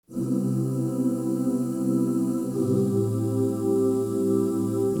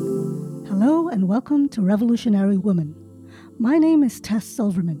welcome to Revolutionary Woman. My name is Tess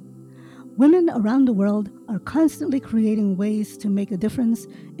Silverman. Women around the world are constantly creating ways to make a difference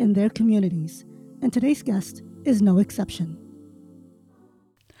in their communities, and today's guest is no exception.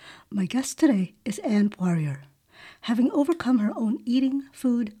 My guest today is Anne Poirier. Having overcome her own eating,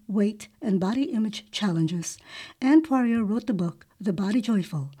 food, weight, and body image challenges, Anne Poirier wrote the book The Body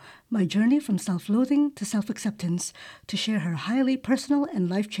Joyful, My Journey from Self-Loathing to Self-Acceptance, to share her highly personal and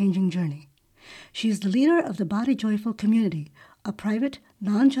life-changing journey. She is the leader of the Body Joyful community, a private,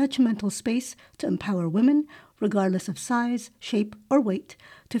 non-judgmental space to empower women, regardless of size, shape, or weight,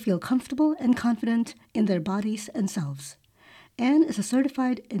 to feel comfortable and confident in their bodies and selves. Anne is a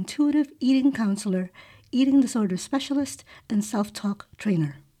certified intuitive eating counselor, eating disorder specialist, and self-talk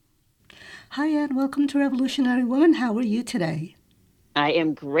trainer. Hi, Anne. Welcome to Revolutionary Woman. How are you today? I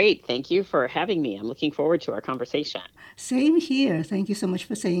am great. Thank you for having me. I'm looking forward to our conversation. Same here. Thank you so much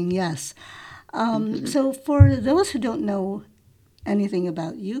for saying yes. Mhm. So, for those who don't know anything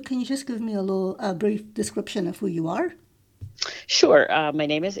about you, can you just give me a brief description of who you are? Sure. My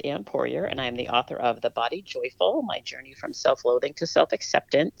name is Anne Poirier, and I'm the author of The Body Joyful, My Journey from Self-Loathing to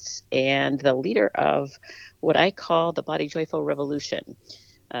Self-Acceptance, and the leader of what I call the Body Joyful Revolution,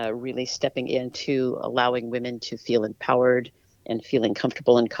 really stepping into allowing women to feel empowered and feeling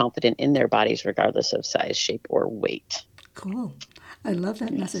comfortable and confident in their bodies, regardless of size, shape, or weight. Cool. I love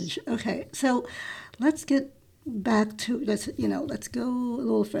that Yes. message. Okay, so let's get back to let's go a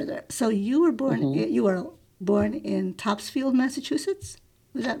little further. So hmm you were born in Topsfield, Massachusetts.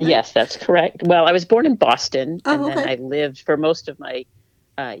 Was that right? Yes, that's correct. Well, I was born in Boston, and Oh, then okay. I lived for most of my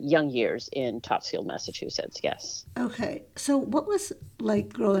young years in Topsfield, Massachusetts. Yes. Okay. So what was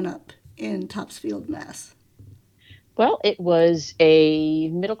like growing up in Topsfield, Mass? Well, it was a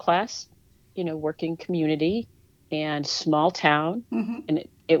middle class, working community and small town. Mm-hmm. And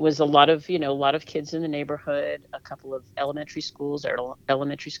it was a lot of, a lot of kids in the neighborhood, a couple of elementary schools. Our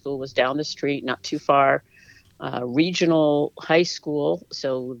elementary school was down the street, not too far. Regional high school.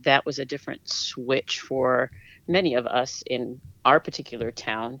 So that was a different switch for many of us in our particular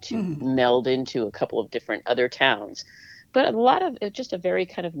town to Mm-hmm. meld into a couple of different other towns. But a lot of it, just a very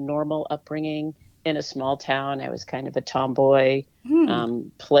kind of normal upbringing in a small town. I was kind of a tomboy, Hmm.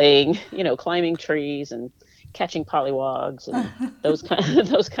 playing, climbing trees and catching pollywogs and those kind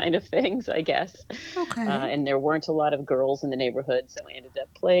those kind of things, I guess. Okay. And there weren't a lot of girls in the neighborhood, so I ended up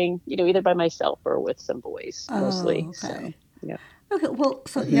playing, either by myself or with some boys Oh, mostly. So okay. yeah. Okay. Well,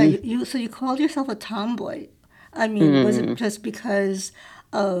 so yeah, hmm you called yourself a tomboy. I mean, was it Mm. just because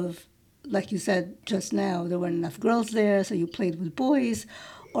of, like you said just now, there weren't enough girls there, so you played with boys?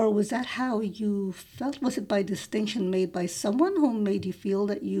 Or was that how you felt? Was it by distinction made by someone who made you feel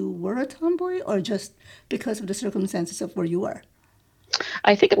that you were a tomboy, or just because of the circumstances of where you were?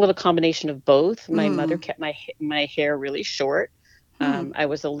 I think a little combination of both. My mother Mm. kept my hair really short. Hmm. I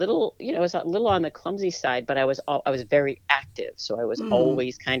was a little, I was a little on the clumsy side, but I was very active, so I was Mm.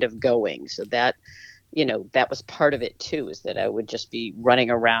 always kind of going. So that that was part of it too, is that I would just be running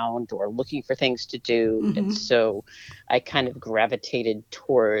around or looking for things to do. And Mm-hmm. so I kind of gravitated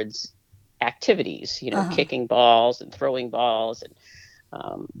towards activities, Uh-huh. kicking balls and throwing balls and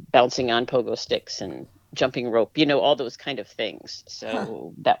bouncing on pogo sticks and jumping rope, all those kind of things. Huh.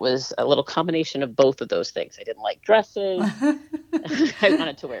 So that was a little combination of both of those things. I didn't like dresses. I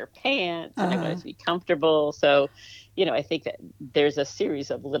wanted to wear pants and I wanted Uh-huh. to be comfortable. So, I think that there's a series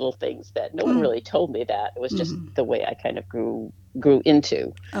of little things that no one Mm. really told me that. It was just Mm-hmm. the way I kind of grew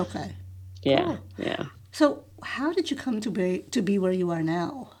into. Okay. Yeah, Cool. yeah. So, how did you come to be where you are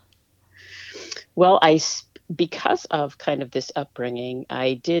now? Well, because of kind of this upbringing,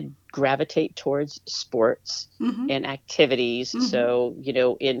 I did gravitate towards sports Mm-hmm. and activities. Mm-hmm. So,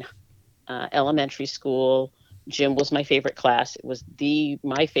 in elementary school, gym was my favorite class. It was the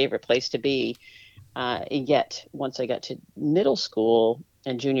my favorite place to be. Yet once I got to middle school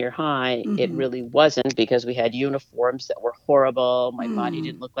and junior high, it Mm-hmm. really wasn't, because we had uniforms that were horrible. My body Mm.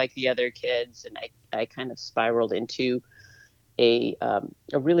 didn't look like the other kids, and I kind of spiraled into a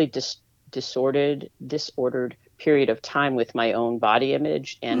really disordered period of time with my own body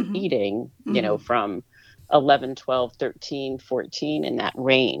image and Mm-hmm. eating, Mm-hmm. from 11, 12, 13, 14, in that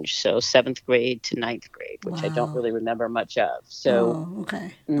range. So seventh grade to ninth grade, which I don't Wow. really remember much of. So Oh,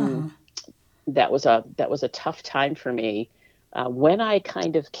 okay. mm, Uh-huh. that was a tough time for me. When I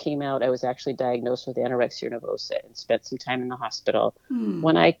kind of came out, I was actually diagnosed with anorexia nervosa and spent some time in the hospital. Hmm.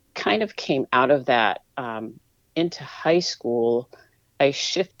 When I kind of came out of that, into high school, I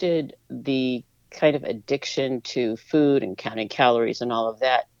shifted the kind of addiction to food and counting calories and all of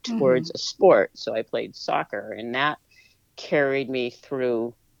that Mm-hmm. towards a sport. So I played soccer, and that carried me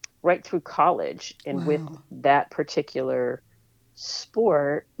through right through college. And with Wow. that particular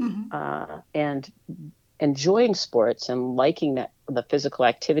sport, Mm-hmm. and enjoying sports and liking that the physical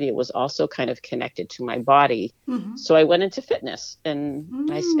activity, it was also kind of connected to my body. Mm-hmm. So I went into fitness, and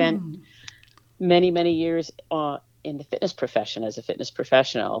I spent Mm. many, many years in the fitness profession as a fitness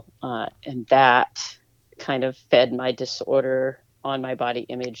professional. And that kind of fed my disorder on my body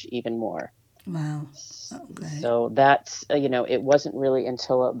image even more. Wow. Okay. So that's, it wasn't really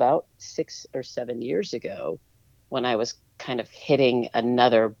until about 6 or 7 years ago when I was kind of hitting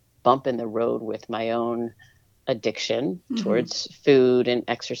another bump in the road with my own addiction Mm-hmm. towards food and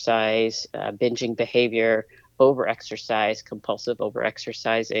exercise, binging behavior, over exercise, compulsive over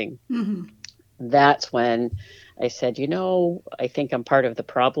exercising. Mm-hmm. That's when I said, I think I'm part of the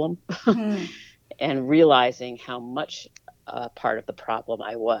problem. Hmm. And realizing how much part of the problem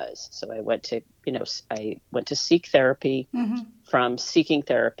I was. So I went to seek therapy. Mm-hmm. From seeking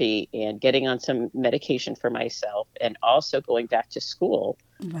therapy and getting on some medication for myself, and also going back to school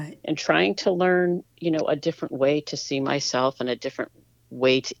Right. and trying to learn, a different way to see myself and a different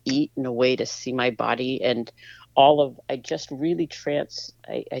way to eat and a way to see my body. And I just really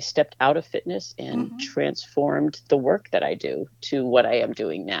I stepped out of fitness and Mm-hmm. transformed the work that I do to what I am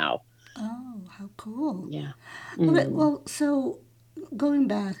doing now. Oh, how cool. Yeah. Okay, Mm. well, so going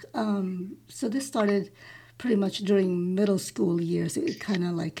back, so this started pretty much during middle school years. It kind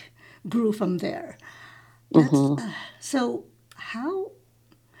of like grew from there. That's Hmm. so. How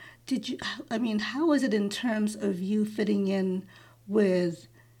did you? I mean, how was it in terms of you fitting in with,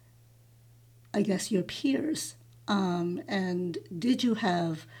 I guess, your peers? And did you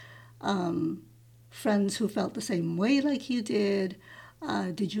have friends who felt the same way like you did?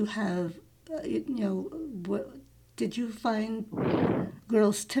 Did you have, did you find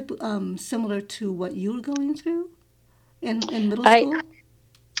girls similar to what you were going through in middle I school?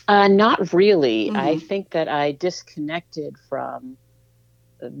 Not really. I Mm-hmm. think that I disconnected from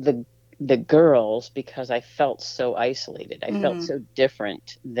the the girls because I felt so isolated. I felt Mm-hmm. so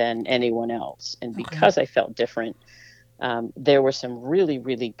different than anyone else, and Okay. because I felt different, there were some really,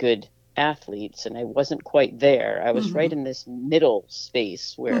 really good athletes, and I wasn't quite there. I was right Mm-hmm. in this middle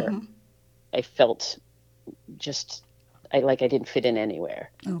space where Mm-hmm. I felt just I didn't fit in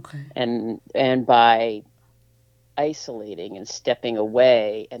anywhere. Okay. And by isolating and stepping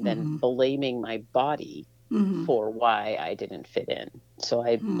away and then Mm-hmm. blaming my body Mm-hmm. for why I didn't fit in. So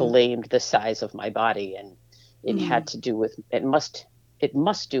I Mm-hmm. blamed the size of my body, and Mm-hmm. it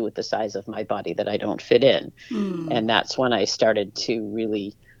must do with the size of my body that I don't fit in. Mm-hmm. And that's when I started to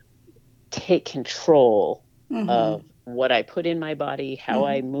really take control Mm-hmm. of what I put in my body, how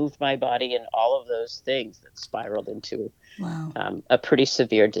Mm-hmm. I moved my body, and all of those things that spiraled into Wow. a pretty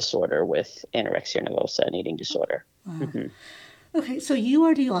severe disorder with anorexia nervosa and eating disorder. Wow. Hmm. Okay, so you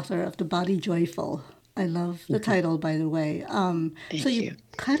are the author of The Body Joyful. I love the Hmm. title, by the way. So Thank you you.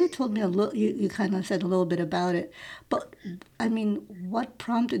 kind of told me a little, you kind of said a little bit about it, but I mean, what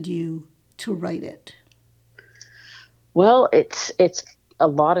prompted you to write it? Well, it's a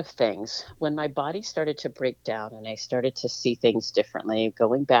lot of things. When my body started to break down and I started to see things differently,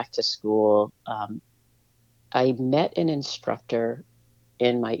 going back to school, I met an instructor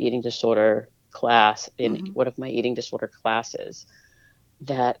in my eating disorder class, in Mm-hmm. one of my eating disorder classes,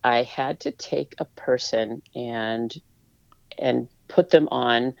 that I had to take a person and put them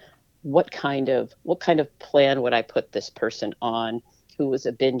on what kind of plan would I put this person on, who was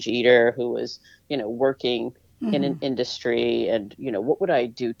a binge eater, who was, working in Mm-hmm. an industry, and what would I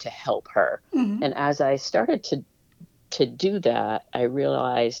do to help her. Mm-hmm. And as I started to do that, I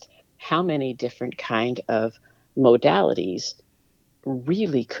realized how many different kind of modalities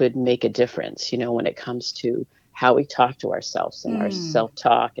really could make a difference, when it comes to how we talk to ourselves and our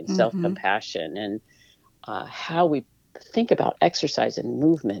self-talk and Mm-hmm. self-compassion, and how we think about exercise and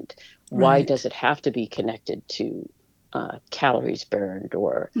movement. Why Right. does it have to be connected to calories burned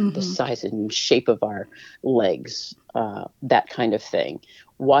or the Mm-hmm. size and shape of our legs, that kind of thing?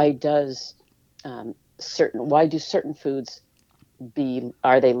 Why does why do certain foods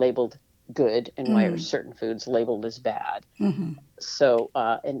are they labeled good, and why are Mm-hmm. certain foods labeled as bad? Mm-hmm. So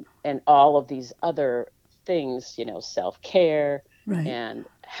and all of these other things, self-care Right. and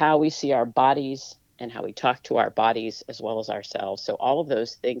how we see our bodies and how we talk to our bodies as well as ourselves. So all of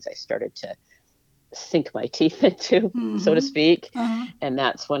those things I started to sink my teeth into, so to Mm-hmm. speak. Uh-huh. And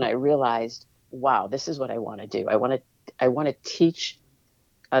that's when I realized, wow, this is what I want to do. I want to teach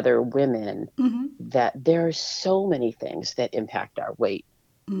other women Mm-hmm. that there are so many things that impact our weight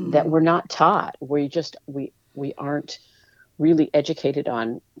that Mm-hmm. we're not taught. We aren't really educated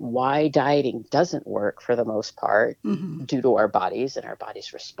on why dieting doesn't work for the most part Mm-hmm. due to our bodies and our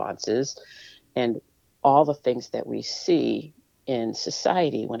body's responses and all the things that we see in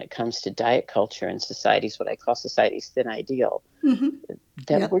society when it comes to diet culture and society's what I call society's thin ideal, Mm-hmm.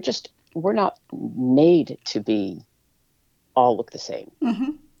 that Yep. we're not made to be all look the same.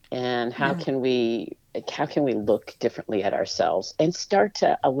 Mm-hmm. And Yeah. how can we look differently at ourselves and start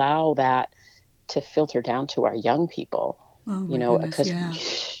to allow that to filter down to our young people, Oh my goodness. because Yeah.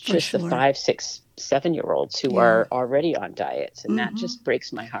 For just the sure. 5, 6, 7 year olds who Yeah. are already on diets, and that Mm-hmm. just breaks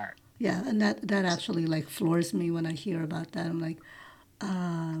my heart. Yeah. And that actually like floors me when I hear about that. I'm like,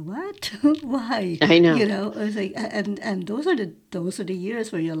 what? Why? I You know. know, it's like, and those are the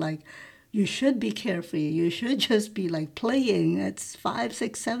years where you're like, you should be carefree. You should just be like playing. It's 5,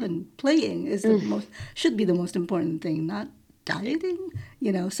 6, 7. Playing is the Mm, most should be the most important thing, not dieting.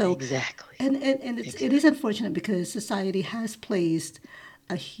 You know, so exactly. and it is Exactly. unfortunate because society has placed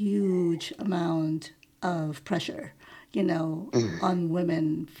a huge amount of pressure, Mm, on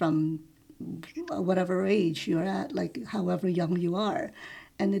women from whatever age you're at, like however young you are,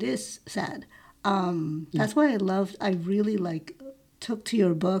 and it is sad. mm, That's why I really like took to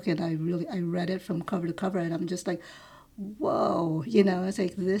your book and I read it from cover to cover and I'm just like, whoa, it's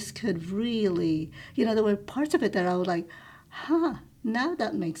like this could really, there were parts of it that I was like, huh, now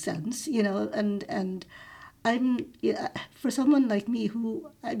that makes sense, and I'm, yeah, for someone like me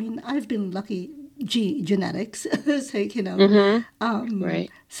who, I mean, I've been lucky, genetics, it's like, mm-hmm. Right.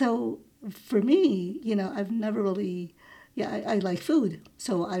 so for me, I've never really, yeah, I like food,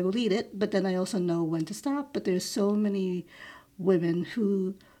 so I will eat it, but then I also know when to stop. But there's so many women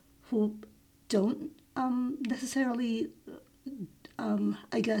who don't necessarily,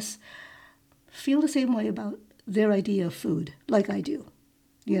 I guess, feel the same way about their idea of food like I do,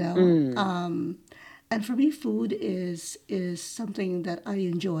 you know. Mm, And for me, food is something that I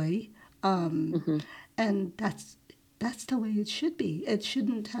enjoy, mm-hmm. and that's the way it should be. It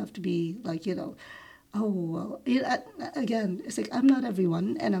shouldn't have to be like, oh well. Again, it's like I'm not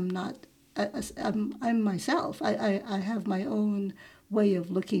everyone, and I'm not. I'm myself. I have my own way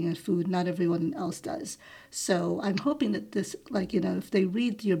of looking at food. Not everyone else does. So I'm hoping that this, like, if they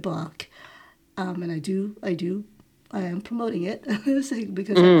read your book, and I am promoting it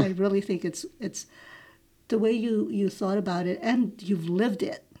because I Mm, really think it's the way you thought about it and you've lived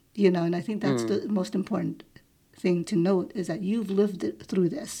it, and I think that's mm, the most important thing to note is that you've lived it through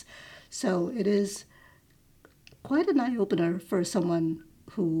this. So it is quite an eye opener for someone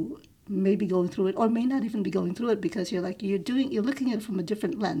who may be going through it or may not even be going through it because you're looking at it from a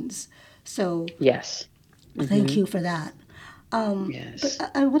different lens. So yes. thank Mm-hmm. you for that. But Yes.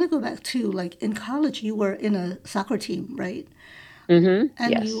 I want to go back to, like, in college you were in a soccer team, right? Mm-hmm.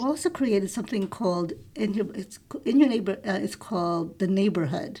 And you Yes. also created something called in your neighbor. It's called the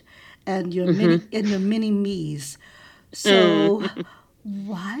neighborhood, and Mm-hmm. your mini me's. Mm. So,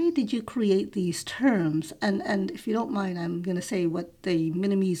 why did you create these terms? And if you don't mind, I'm gonna say what the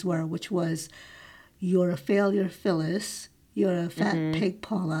mini me's were, which was "You're a failure, Phyllis," "You're a fat Mm-hmm. pig,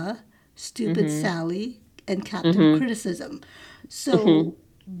 Paula," "Stupid Mm-hmm. Sally," and "Captain Mm-hmm. Criticism." Mm-hmm. So,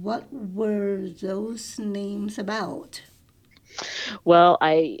 what were those names about? Well,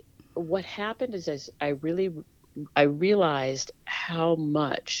 what happened is I realized how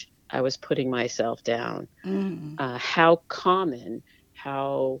much I was putting myself down, how common,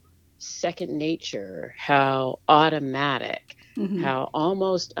 how second nature, how automatic, how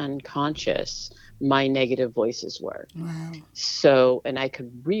almost unconscious my negative voices were. Wow. So, and I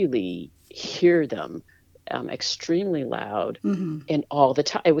could really hear them extremely loud and all the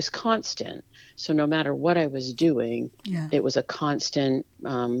time. It was constant. So, no matter what I was doing, Yeah. it was a constant,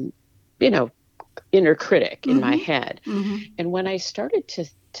 you know, inner critic in my Mm-hmm. head. Mm-hmm. And when I started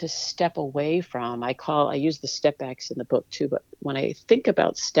to step away from, I use the step backs in the book too, but when I think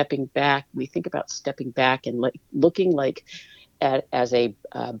about stepping back, we think about stepping back and like looking like as a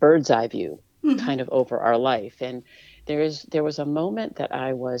bird's eye view Mm-hmm. kind of over our life. And there was a moment that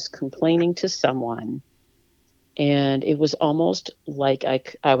I was complaining to someone, and it was almost like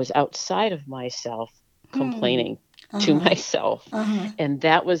I was outside of myself Hmm. complaining to Uh-huh. myself. Uh-huh. And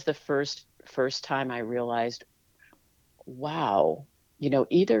that was the first time I realized, wow,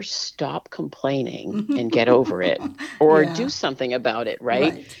 either stop complaining and get over it or do Yeah. something about it,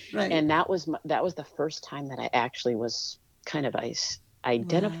 right? Right. Right. And that was the first time that I actually was kind of Wow.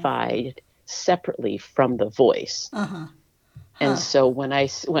 identified separately from the voice. Uh-huh. And Huh. so when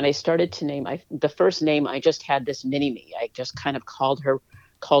I started to name, the first name, I just had this mini me. I just kind of called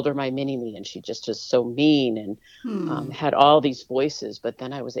her my mini me, and she just was so mean and had all these voices. But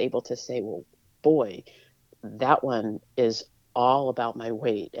then I was able to say, well, boy, that one is all about my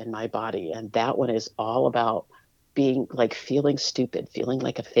weight and my body, and that one is all about being like feeling stupid, feeling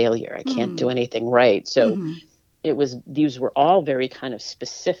like a failure. I can't do Mm. anything right. So Mm-hmm. it was these were all very kind of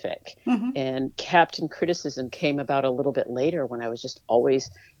specific. Mm-hmm. And Captain Criticism came about a little bit later when I was just always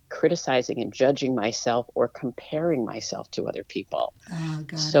criticizing and judging myself or comparing myself to other people. Oh,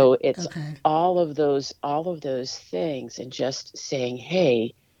 got it. So it's Okay. all of those things, and just saying,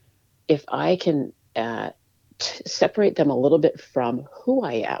 hey, if I can separate them a little bit from who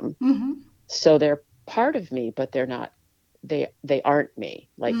I am, Mm-hmm. so they're part of me, but they're not. They aren't me.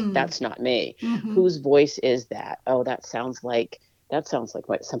 Like Mm. that's not me. Mm-hmm. Whose voice is that? Oh, that sounds like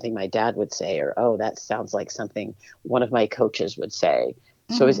what something my dad would say, or oh, that sounds like something one of my coaches would say.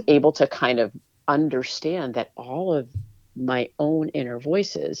 So I Mm-hmm. was able to kind of understand that all of my own inner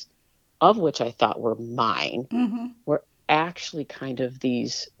voices, of which I thought were mine, Mm-hmm. were actually kind of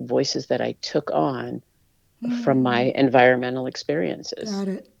these voices that I took on from my Mm. environmental experiences, Got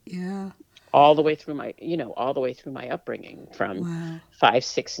it. Yeah. all the way through my upbringing, from Wow. 5,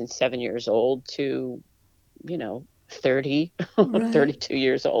 6, and 7 years old to 30, Right. 32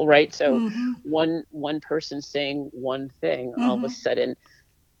 years old, right? So Mm-hmm. one person saying one thing all of a Mm-hmm. sudden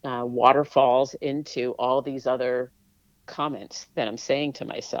waterfalls into all these other comments that I'm saying to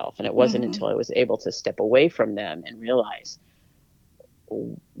myself. And it wasn't Mm-hmm. until I was able to step away from them and realize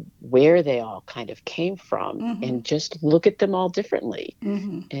where they all kind of came from Mm-hmm. and just look at them all differently.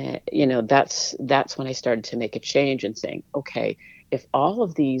 Mm-hmm. And that's when I started to make a change and saying, okay, if all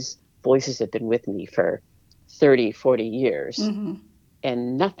of these voices have been with me for 30, 40 years Mm-hmm.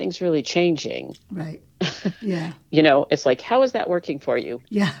 and nothing's really changing, Right. Yeah. it's like, how is that working for you?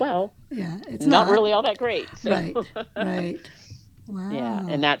 Yeah. Well, Yeah. It's not not. really all that great. So Right. Right. yeah, Wow.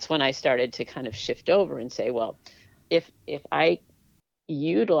 and that's when I started to kind of shift over and say, well, if I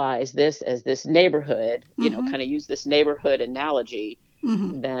utilize this as this neighborhood, Mm-hmm. kind of use this neighborhood analogy,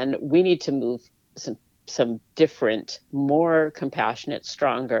 Mm-hmm. then we need to move some different, more compassionate,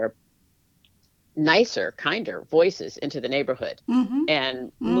 stronger, nicer, kinder voices into the neighborhood, Mm-hmm.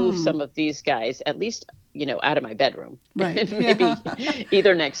 and move Mm. some of these guys at least, out of my bedroom, Right. and Yeah. maybe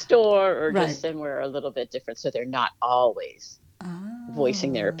either next door or just Right. somewhere a little bit different, so they're not always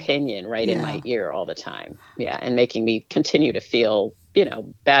voicing their Ah. opinion right in my Yeah. ear all the time. Yeah, and making me continue to feel,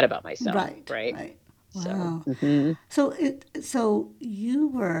 bad about myself, Right. right? Right. So, Wow. So you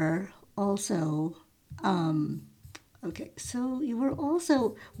were also okay. So you were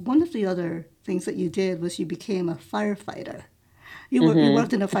also one of the other things that you did was you became a firefighter. You mhm,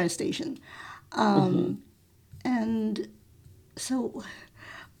 worked in a fire station, mhm. and so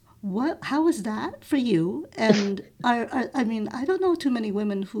what? How was that for you? And I mean, I don't know too many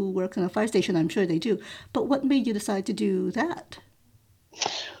women who work in a fire station. I'm sure they do. But what made you decide to do that?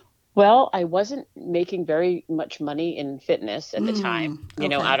 Well, I wasn't making very much money in fitness at the time,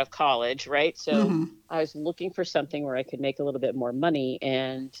 Okay. out of college, right? So Mm-hmm. I was looking for something where I could make a little bit more money.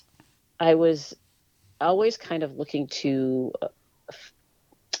 And I was always kind of looking to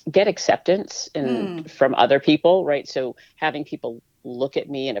get acceptance from other people, right? So having people look at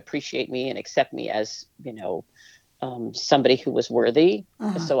me and appreciate me and accept me as, somebody who was worthy.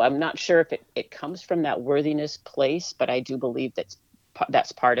 Uh-huh. So I'm not sure if it comes from that worthiness place, but I do believe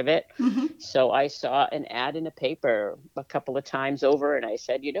that's part of it. Mm-hmm. So I saw an ad in a paper a couple of times over, and I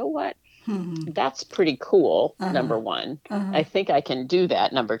said, you know what? Mm-hmm. That's pretty cool. Uh-huh. Number one, Uh-huh. I think I can do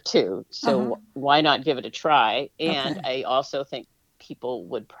that. Number two, Uh-huh. so why not give it a try? And Okay. I also think people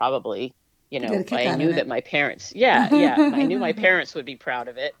would probably, Get a kick I out of knew that it. my parents, yeah, yeah, I knew my parents would be proud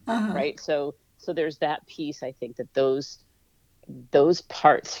of it, Uh-huh. right? So there's that piece. I think that those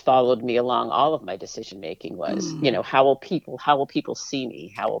parts followed me along all of my decision making. Was, how will people see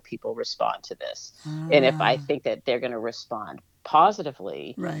me, how will people respond to this, and if I Ah. think that they're going to respond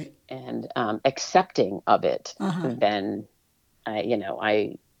positively Right. and accepting of it, Uh-huh. then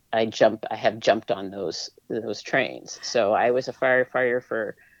I have jumped on those trains. So I was a firefighter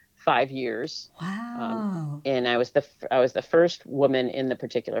for 5 years, um, Wow. and I was the first woman in the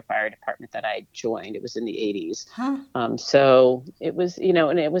particular fire department that I joined. It was in the 80s. Huh? So it was,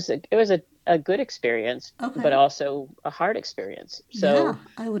 and it was a good experience, but Okay. also a hard experience. Yeah, So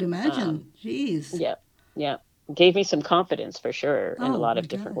I would um, imagine. Jeez. yeah, yeah, gave me some confidence for sure in a Oh lot my of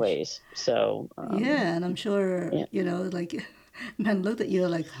different gosh. ways. So Yeah, and I'm sure, yeah. like men looked at you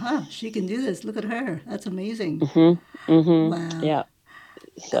like, huh, she can do this. Look at her. That's amazing. Wow. Yeah.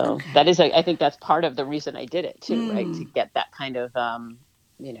 So Okay. that is, I think that's part of the reason I did it too, right? To get that kind of,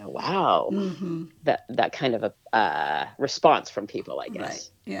 wow, that kind of a response from people, I Right.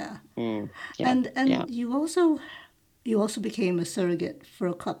 guess. Yeah. Mm, yeah, And yeah. you also became a surrogate for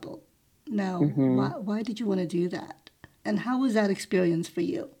a couple. Now, Hmm. why did you want to do that? And how was that experience for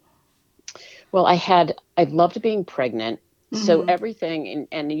you? Well, I loved being pregnant. So everything,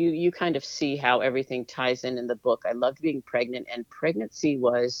 and you kind of see how everything ties in the book. I loved being pregnant, and pregnancy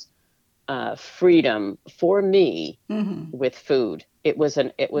was freedom for me with food. It was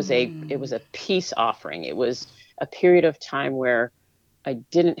a peace offering. It was a period of time where I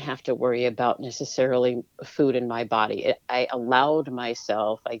didn't have to worry about necessarily food in my body. I allowed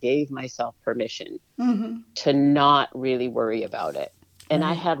myself, I gave myself permission to not really worry about it. And I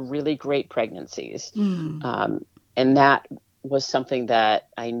Right. had really great pregnancies. Um, and that was something that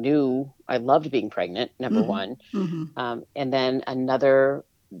I knew I loved being pregnant, number one. And then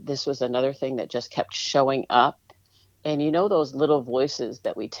this was another thing that just kept showing up. And those little voices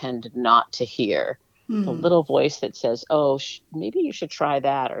that we tend not to hear, the little voice that says, oh, maybe you should try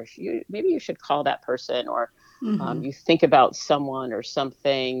that, or maybe you should call that person, or you think about someone or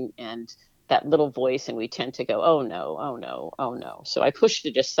something, and that little voice, and we tend to go, oh no, oh no, oh no. So I pushed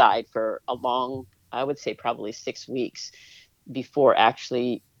it aside for I would say probably 6 weeks before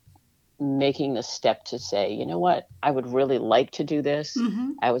actually making the step to say, you know what, I would really like to do this.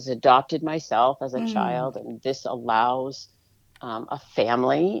 I was adopted myself as a child, and this allows a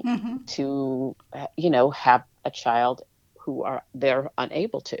family to, have a child they're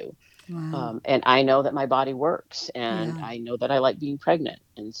unable to. Wow. And I know that my body works, and Yeah. I know that I like being pregnant.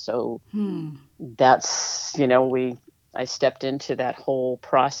 And so I stepped into that whole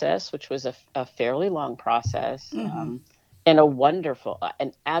process, which was a fairly long process, and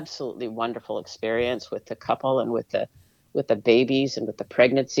an absolutely wonderful experience with the couple, and with the babies, and with the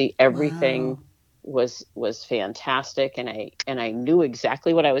pregnancy. Wow. Everything was fantastic, and I knew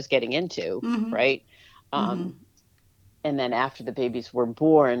exactly what I was getting into, right? Um, and then after the babies were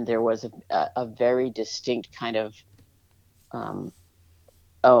born, there was a very distinct kind of, um,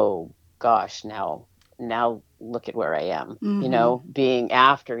 oh gosh, now look at where I am, being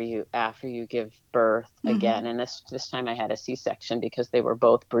after you give birth again. And this time I had a C-section because they were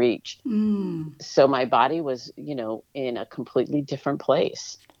both breech. So my body was, in a completely different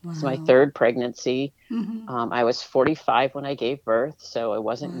place. It's my Wow. third pregnancy. I was 45 when I gave birth, so I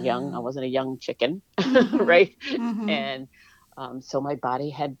wasn't young. I Wow. wasn't a young chicken, right? And so my body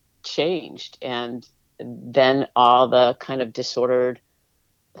had changed, and then all the kind of disordered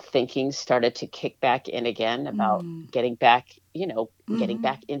thinking started to kick back in again about getting back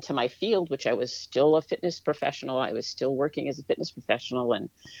into my field, which I was still a fitness professional. I was still working as a fitness professional, and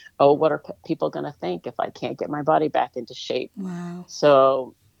oh, what are people going to think if I can't get my body back into shape? Wow.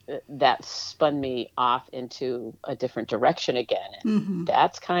 So that spun me off into a different direction again, and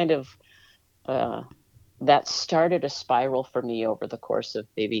that's kind of uh, that started a spiral for me over the course of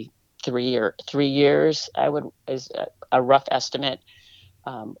maybe 3 years. I would is a rough estimate,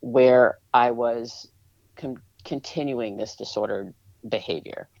 where I was continuing this disordered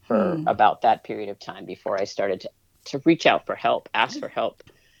behavior for about that period of time before I started to reach out for help, ask for help.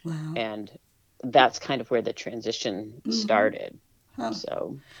 Wow. And that's kind of where the transition started. Huh.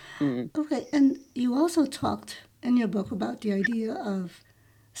 So, mm, Okay, and you also talked in your book about the idea of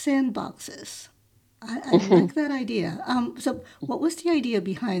sandboxes. I like that idea. So, what was the idea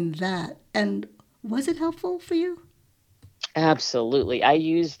behind that, and was it helpful for you? absolutely. I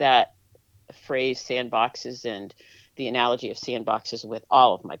use that phrase sandboxes and the analogy of sandboxes with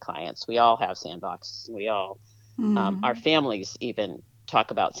all of my clients. We all have sandboxes. Our families even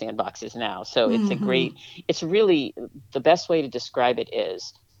talk about sandboxes now. So it's really the best way to describe it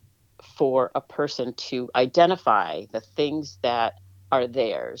is for a person to identify the things that are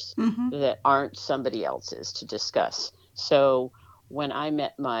theirs that aren't somebody else's to discuss. So when I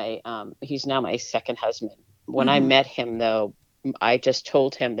met he's now my second husband. When I met him, though, I just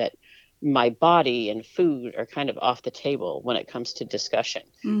told him that my body and food are kind of off the table when it comes to discussion.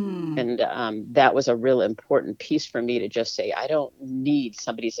 And that was a real important piece for me to just say, I don't need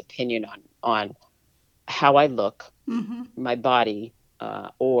somebody's opinion on how I look, my body,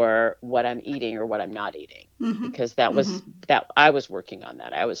 or what I'm eating or what I'm not eating, because that I was working on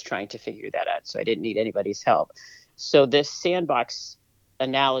that. I was trying to figure that out, so I didn't need anybody's help. So this sandbox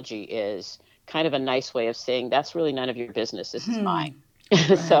analogy is kind of a nice way of saying that's really none of your business. This is mine.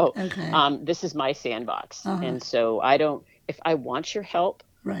 Right. So Okay. this is my sandbox, Uh huh. and so I don't. If I want your help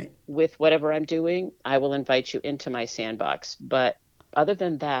Right. with whatever I'm doing, I will invite you into my sandbox. But other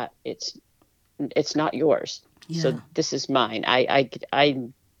than that, it's not yours. So Yeah. this is mine.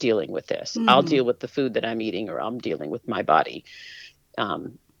 I'm dealing with this. I'll deal with the food that I'm eating, or I'm dealing with my body.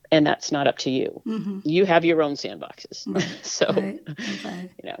 Um, and that's not up to you. You have your own sandboxes. Right. So, Right. Okay.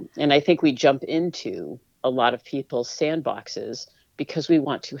 and I think we jump into a lot of people's sandboxes because we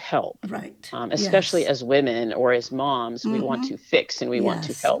want to help. Right. Especially Yes. as women or as moms, we want Mm-hmm. to fix and we want to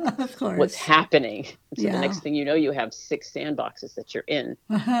Yes, help of what's course. happening. And so the Yeah. next thing you know, you have 6 sandboxes that you're in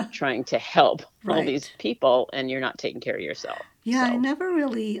Uh-huh. trying to help all these Right. people, and you're not taking care of yourself. Yeah, So, I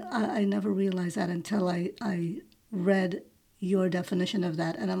never realized that until I read your definition of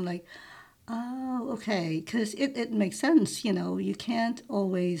that. And I'm like, oh, okay. Because it makes sense. You can't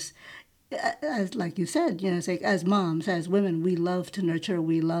always, as like you said, it's like as moms, as women, we love to nurture,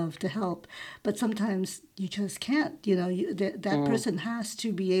 we love to help. But sometimes you just can't. That mm, person has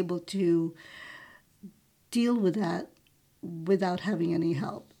to be able to deal with that without having any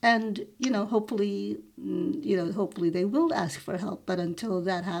help. And hopefully they will ask for help. But until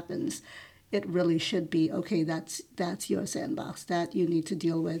that happens, it really should be okay. That's your sandbox that you need to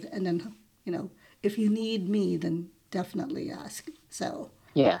deal with. And then if you need me, then definitely ask. So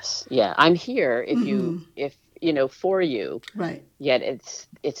yes, yeah, I'm here if for you. right, Yet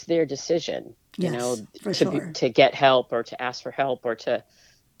it's their decision, yes, for to sure. get help or to ask for help or to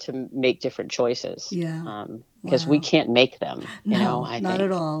make different choices, Yeah. because we Wow. can't make them. No, I not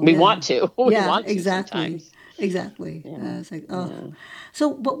at think all. we Yeah. want to. We Yeah, want to exactly. sometimes. Exactly. Yeah, It's like, oh. yeah. So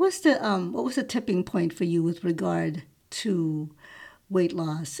what was the tipping point for you with regard to weight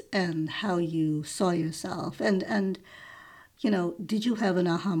loss and how you saw yourself? And did you have an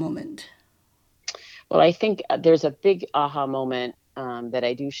aha moment? Well, I think there's a big aha moment that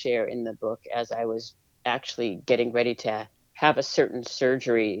I do share in the book as I was actually getting ready to have a certain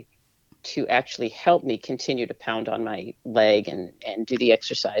surgery to actually help me continue to pound on my leg and do the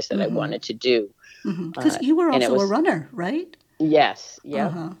exercise that I wanted to do. Because you were And it also a was runner, right? Yes, yep.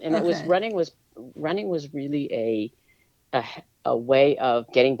 Uh-huh. And it was Okay. running was really a way of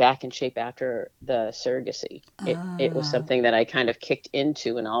getting back in shape after the surrogacy. It was Ah. something that I kind of kicked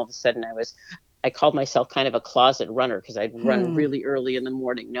into, and all of a sudden I called myself kind of a closet runner because I'd run Hmm. really early in the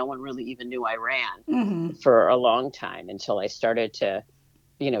morning. No one really even knew I ran Mm-hmm. for a long time until I started to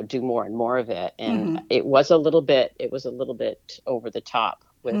do more and more of it. And Mm-hmm. it was a little bit over the top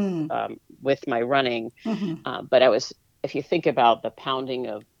Hmm. with my running. Mm-hmm. But if you think about the pounding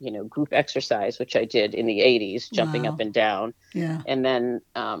of, group exercise, which I did in the 80s, jumping up Wow. and down, Yeah. and then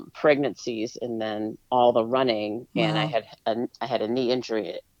pregnancies, and then all the running, and Wow. I had a knee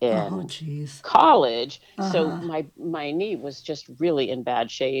injury Oh, in jeez. college, so Uh-huh. my knee was just really in bad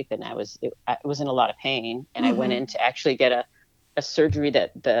shape, and I was in a lot of pain, and I went Mm-hmm. in to actually get a surgery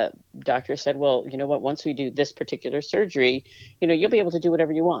that the doctor said, well, you know what, once we do this particular surgery, you'll be able to do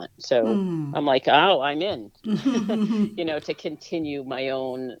whatever you want. So Hmm. I'm like, oh, I'm in, Mm-hmm. to continue my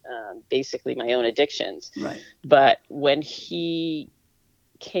own, basically my own addictions. Right. But when he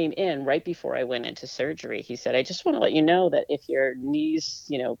came in right before I went into surgery, he said, I just want to let you know that if your knees,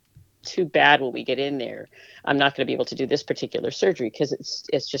 too bad when we get in there, I'm not going to be able to do this particular surgery because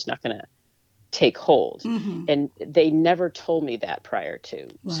it's just not going to take hold. Mm-hmm. And they never told me that prior to.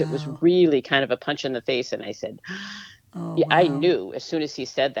 So it was Wow. really kind of a punch in the face. And I said, Oh, yeah, I wow. knew as soon as he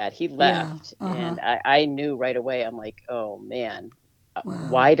said that, he Yeah. left. Uh-huh. And I knew right away. I'm like, oh man, Wow.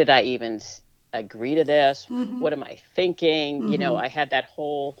 why did I even agree to this? Mm-hmm. What am I thinking? Mm-hmm. I had that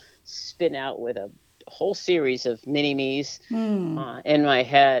whole spin out with a whole series of mini me's Mm. in my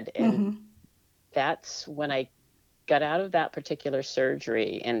head. And Mm-hmm. that's when I got out of that particular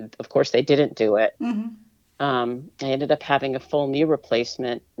surgery. And of course, they didn't do it. Mm-hmm. I ended up having a full knee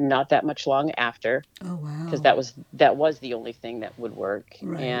replacement not that much long after, Oh, because wow. that was the only thing that would work.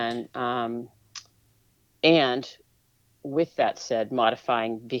 Right. And with that said,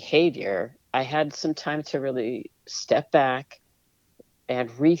 modifying behavior, I had some time to really step back and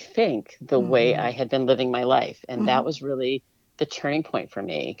rethink the way Mm-hmm. I had been living my life. And Mm-hmm. that was really the turning point for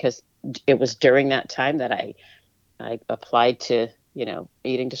me, because it was during that time that I applied to,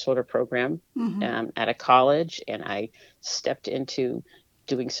 eating disorder program Mm-hmm. at a college, and I stepped into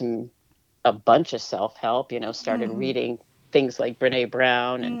doing a bunch of self help. Started Mm-hmm. reading things like Brene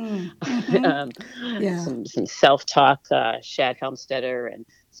Brown and Mm. Mm-hmm. um, Yeah. some self talk, Shad Helmstetter, and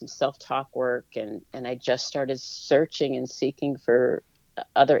some self talk work, and I just started searching and seeking for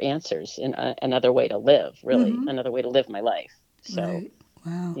other answers and another way to live, really, Mm-hmm. another way to live my life. So Right.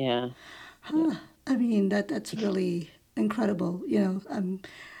 Wow. yeah, yeah. Huh. I mean, that's really incredible.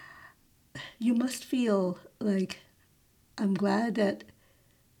 You must feel like I'm glad that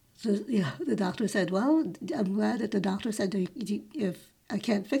the doctor said, well, I'm glad that the doctor said that if I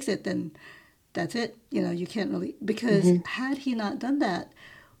can't fix it, then that's it. You can't really, because hmm had he not done that,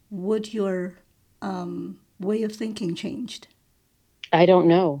 would your way of thinking changed? I don't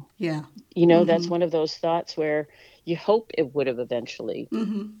know. Yeah. That's Mm-hmm. one of those thoughts where you hope it would have eventually,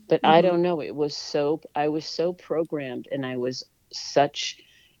 Mm-hmm. but I Mm-hmm. don't know. I was so programmed, and I was such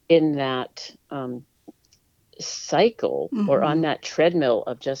in that cycle, or on Mm-hmm. that treadmill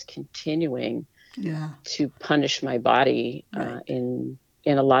of just continuing Yeah. to punish my body Right. in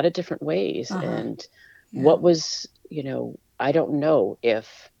a lot of different ways. Uh-huh. And Yeah. what was, I don't know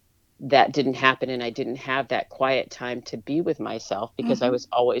if that didn't happen and I didn't have that quiet time to be with myself, because I Mm-hmm. was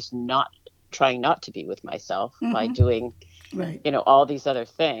always not trying not to be with myself by Mm-hmm. doing, Right. all these other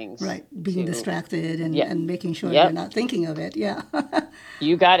things Right. Being to, distracted yeah, and making sure you're yep, not thinking of it. Yeah.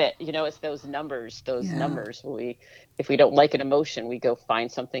 you got it. It's those numbers, Yeah. if we don't like an emotion, we go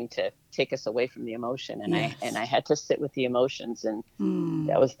find something to take us away from the emotion. And I Yes. had to sit with the emotions, and Hmm.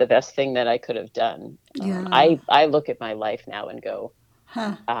 that was the best thing that I could have done. Yeah. I look at my life now and go,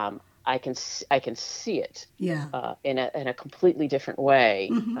 Huh. I can see it Yeah. in a completely different way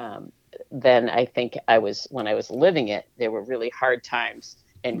Mm-hmm. than I think I was when I was living it. There were really hard times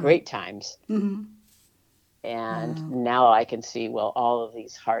and Right. great times, Mm-hmm. and Wow. now I can see, well, all of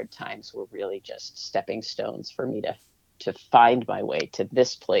these hard times were really just stepping stones for me to find my way to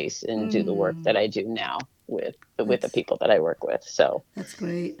this place and do the work Mm. that I do now with the That's people that I work with. So that's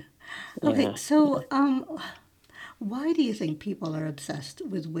great. Okay, yeah. so why do you think people are obsessed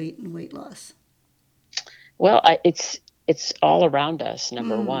with weight and weight loss? Well, it's all around us.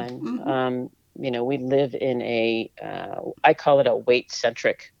 Number Mm. one, Mm-hmm. we live in I call it a weight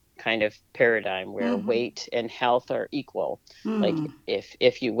centric kind of paradigm where Mm-hmm. weight and health are equal. Like, Mm.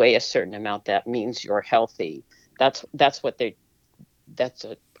 if you weigh a certain amount, that means you're healthy. That's what the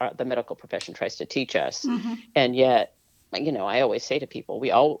medical profession tries to teach us. Mm-hmm. And yet, I always say to people,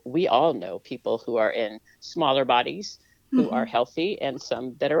 we all know people who are in smaller bodies who Mm-hmm. are healthy, and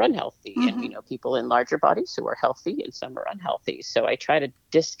some that are unhealthy, and we Mm-hmm. know people in larger bodies who are healthy and some are unhealthy. So I try to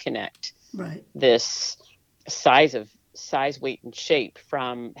disconnect Right. this size, weight, and shape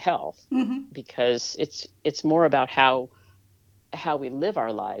from health, Mm-hmm. because it's more about how we live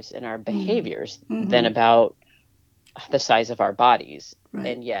our lives and our Mm. behaviors than Mm-hmm. about the size of our bodies. Right.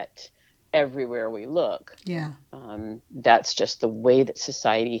 And yet, everywhere we look, Yeah. that's just the way that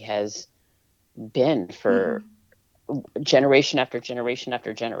society has been Mm-hmm. for generation after generation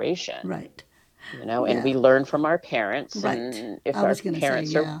after generation. Right. And Yeah. we learn from our parents. Right. And if I our was gonna say,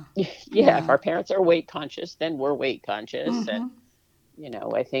 parents are, yeah. yeah, if Yeah. our parents are weight conscious, then we're weight conscious. And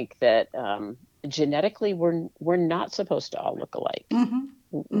Mm-hmm. I think that genetically, we're not supposed to all look alike. Mm-hmm.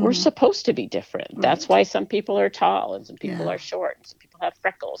 We're Mm-hmm. supposed to be different. That's Right. why some people are tall and some people Yeah. are short, and some people have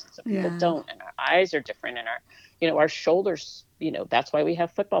freckles and some people Yeah. don't, and our eyes are different, and our shoulders. That's why we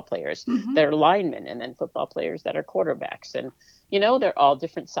have football players Mm-hmm. that are linemen, and then football players that are quarterbacks. And they're all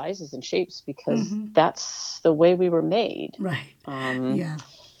different sizes and shapes, because Mm-hmm. that's the way we were made. Right. um Yeah.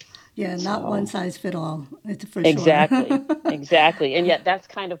 Yeah. Not one so size fit all. It's for sure. exactly, and yet that's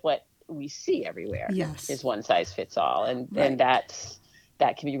kind of what we see everywhere, Yes. is one size fits all. And Right.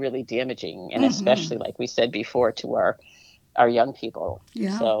 that can be really damaging, and Mm-hmm. especially, like we said before, to our young people.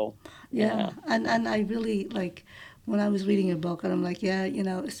 Yeah. So Yeah. yeah. And I really like when I was reading your book, and I'm like, yeah,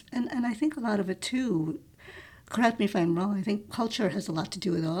 and I think a lot of it too. Correct me if I'm wrong. I think culture has a lot to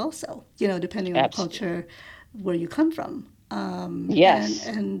do with it also. Depending on the Absolutely. culture where you come from, Yes.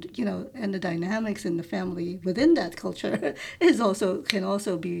 and the dynamics in the family within that culture is also can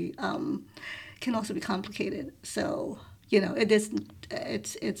also be complicated. So it is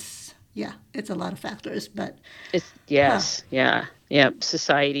it's yeah, it's a lot of factors, but It's huh. yes. Yeah. Yeah.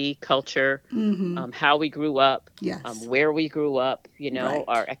 Society, culture, Mm-hmm. how we grew up, Yes. where we grew up, Right.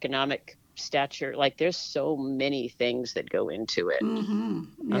 our economic stature. Like, there's so many things that go into it,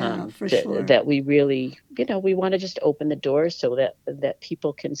 Mm-hmm. Yeah, for sure. that we really, we want to just open the doors so that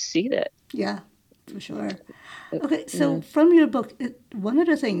people can see that. Yeah, for sure. uh, Okay, so Yeah. from your book, one of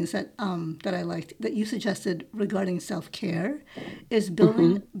the things that I liked that you suggested regarding self care is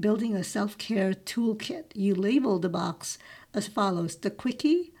building Hmm. building a self care toolkit. You labeled the box as follows: the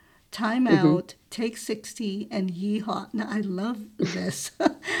quickie, time Hmm. out, take 60, and yeehaw. Now I love this,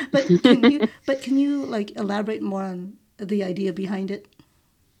 but can you like elaborate more on the idea behind it?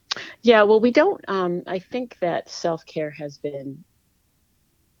 Yeah. Well, we don't. I think that self-care has been,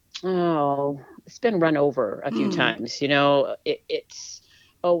 it's been run over a few Hmm. times.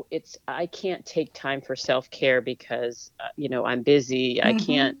 I can't take time for self-care because, I'm busy. I Mm-hmm.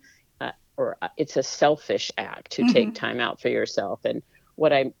 can't, or it's a selfish act to Mm-hmm. take time out for yourself. And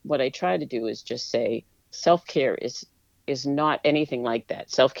what I try to do is just say, self-care is not anything like that.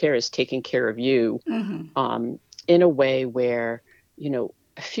 Self-care is taking care of you, Mm-hmm. in a way where,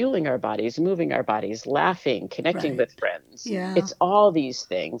 fueling our bodies, moving our bodies, laughing, connecting Right. with friends. Yeah. It's all these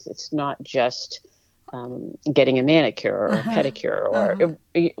things. It's not just getting a manicure or a Uh-huh. pedicure, or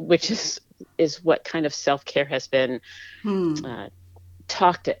Uh-huh. which is is what kind of self-care has been Hmm. uh,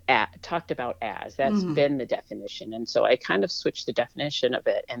 talked about as. That's Mm-hmm. been the definition. And so I kind of switched the definition of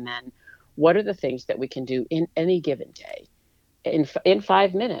it. And then what are the things that we can do in any given day in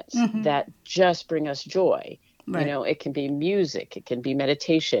 5 minutes Mm-hmm. that just bring us joy? Right. It can be music, it can be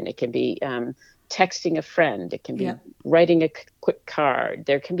meditation, it can be texting a friend, it can Yeah. be writing a quick card.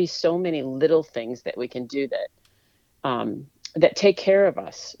 There can be so many little things that we can do um, that take care of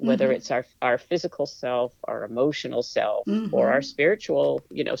us, whether Mm-hmm. it's our physical self, our emotional self, or our Mm-hmm. spiritual,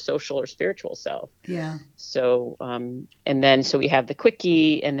 social or spiritual self. Yeah. So, and then so we have the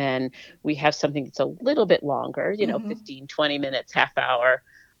quickie, and then we have something that's a little bit longer, Mm-hmm. 15, 20 minutes, half hour.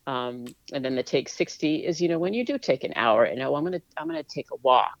 And then the take 60 is, when you do take an hour, I'm gonna take a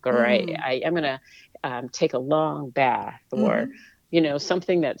walk, or Mm. I'm gonna take a long bath, or Mm-hmm.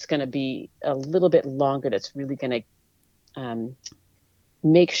 something that's going to be a little bit longer, that's really going to um,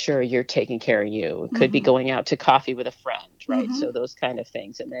 make sure you're taking care of you. It could be Mm-hmm. going out to coffee with a friend, right? Mm-hmm. So those kind of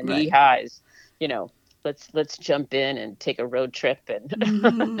things. And then Right. yeehaws, you know, let's jump in and take a road trip and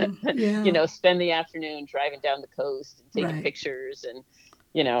Mm-hmm. Yeah. spend the afternoon driving down the coast and taking Right. pictures and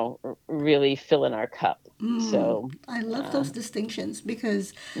really filling our cup. Mm. So I love uh, those distinctions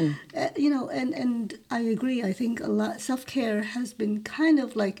because, mm, and I agree. I think a lot self care has been kind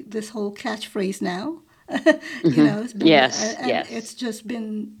of like this whole catchphrase now. It's been, yes, and yes. it's just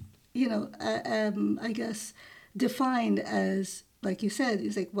been, I guess, defined as like you said.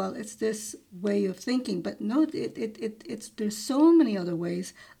 It's like, well, it's this way of thinking, but no, it's there's so many other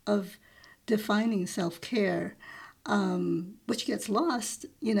ways of defining self care, which gets lost,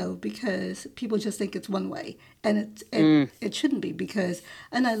 because people just think it's one way, and Mm, it shouldn't be because.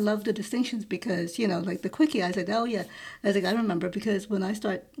 And I love the distinctions because like the quickie, I said, oh yeah, I was like, I remember because when I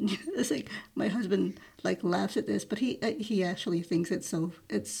start, it's like my husband like laughs at this, but he actually thinks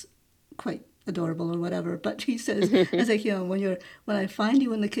it's quite adorable or whatever. But he says, I was like, when I find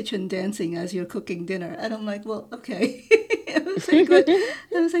you in the kitchen dancing as you're cooking dinner, and I'm like, well, okay. I was like, but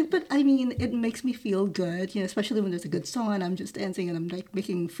but I mean, it makes me feel good, especially when there's a good song. I'm just dancing and I'm like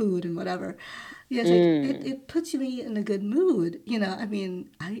making food and whatever. Yeah, it's like mm, it puts me in a good mood. I mean,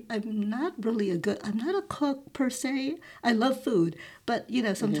 I'm not really I'm not a cook per se. I love food, but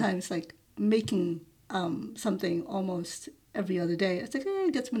mhm, sometimes like making something almost every other day, it's like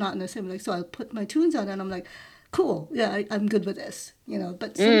it gets monotonous. And like, so I'll put my tunes on and I'm like, cool, yeah, I'm good with this.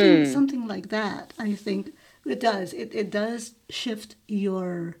 But mm, something like that, I think it does shift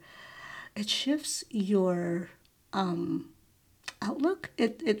your it shifts your outlook.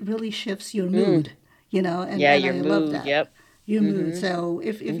 It really shifts your mm. mood, and Yeah, your I love mood. that. Yep. Your mood. Mhm. So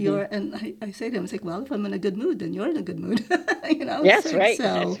if you're, Mhm. and I say to him, it's like, well, if I'm in a good mood, then you're in a good mood. It's That's like, right. so.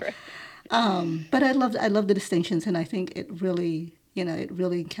 That's right. But I love the distinctions, and I think it really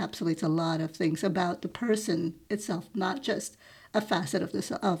encapsulates a lot of things about the person itself, not just a facet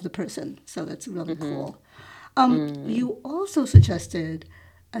of the person. So that's really Mhm. cool. Mm. You also suggested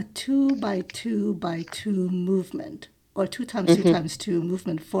a 2 by 2 by 2 movement, or 2 times two Mhm. times two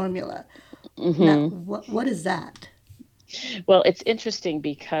movement formula. Now, Mhm. what is that? Well, it's interesting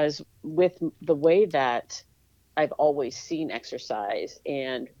because with the way that I've always seen exercise,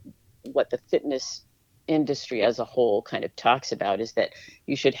 and what the fitness industry as a whole kind of talks about, is that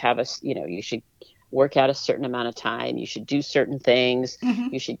you should have you should work out a certain amount of time, you should do certain things,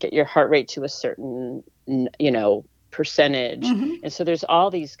 Mm-hmm. you should get your heart rate to a certain percentage. Mm-hmm. And so there's all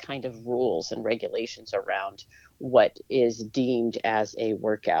these kind of rules and regulations around what is deemed as a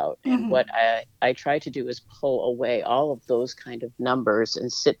workout. And Mm-hmm. what I try to do is pull away all of those kind of numbers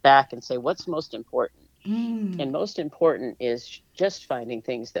and sit back and say, what's most important? Mm. And most important is just finding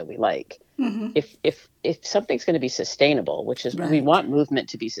things that we like. Mm-hmm. If something's going to be sustainable, which is, we Right. want movement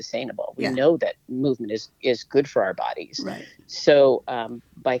to be sustainable, we Yeah. know that movement is good for our bodies. Right. So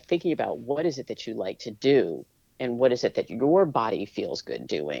by thinking about what is it that you like to do, and what is it that your body feels good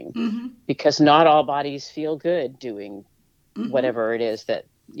doing, Mm-hmm. because not all bodies feel good doing Mm-hmm. whatever it is that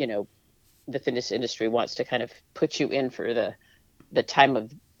the fitness industry wants to kind of put you in for the time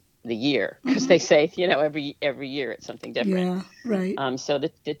of the year, because Mm-hmm. they say every year it's something different. Yeah. Right. So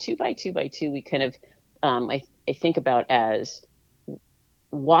the 2 by 2 by 2, we kind of I think about as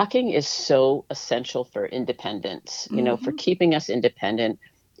walking is so essential for independence, for Mm-hmm. keeping us independent.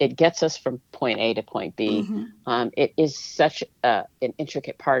 It gets us from point A to point B. Mm-hmm. It is such an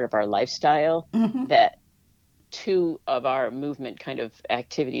intricate part of our lifestyle Mm-hmm. that two of our movement kind of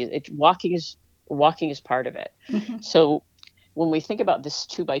activities, walking is part of it. Mm-hmm. So when we think about this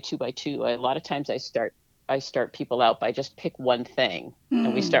 2 by 2 by 2, a lot of times I start I start people out by just pick one thing.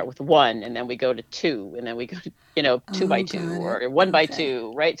 And we Mm. start with one, and then we go to two, and then we go to, two by Oh, two got it. or one by Okay.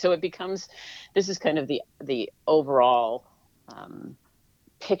 two, right? So it becomes, this is kind of the overall um,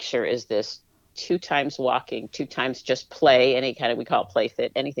 picture is this: two times walking, two times just play, any kind of, we call it play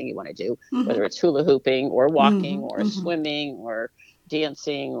fit, anything you want to do, Mm-hmm. whether it's hula hooping or walking Mm-hmm. or Mm-hmm. swimming or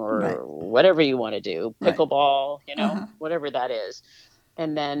dancing Right. or whatever you want to do, Right. pickleball, Uh-huh. whatever that is.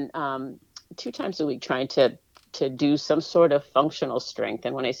 And then two times a week trying to do some sort of functional strength.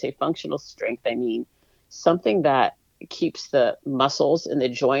 And when I say functional strength, I mean something that keeps the muscles and the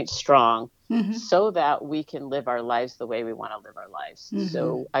joints strong Mm-hmm. so that we can live our lives the way we want to live our lives. Mm-hmm.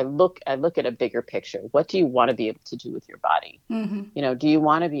 So I look at a bigger picture. What do you want to be able to do with your body? Mm-hmm. Do you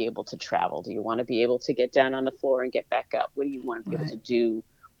want to be able to travel? Do you want to be able to get down on the floor and get back up? What do you want to be able Right. to do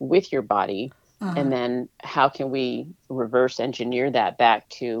with your body? Uh-huh. And then how can we reverse engineer that back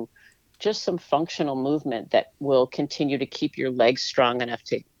to just some functional movement that will continue to keep your legs strong enough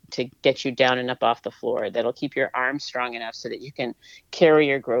to get you down and up off the floor, that'll keep your arms strong enough so that you can carry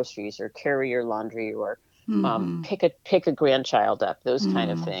your groceries or carry your laundry or Mm-hmm. pick a grandchild up, those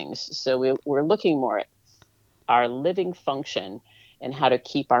kind of Mm. things. So we're looking more at our living function and how to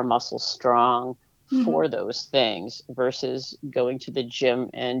keep our muscles strong Mm-hmm. for those things versus going to the gym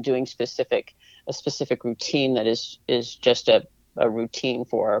and doing a specific routine that is just a routine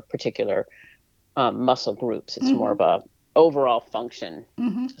for particular muscle groups. It's more Mm-hmm. of a overall function.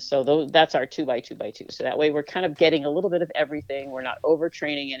 Mm-hmm. So that's our two by two by two. So that way we're kind of getting a little bit of everything. We're not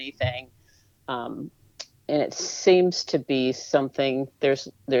overtraining anything. Um, and it seems to be something, there's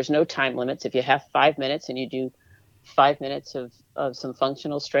no time limits. If you have 5 minutes and you do 5 minutes of some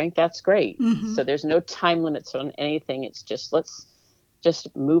functional strength, that's great. Mm-hmm. So there's no time limits on anything. It's just, let's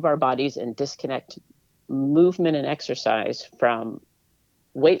just move our bodies and disconnect movement and exercise from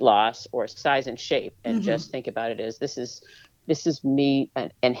weight loss or size and shape, and Mm-hmm. just think about it as this is me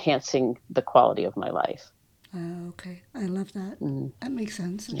enhancing the quality of my life. Okay. I love that. Mm, That makes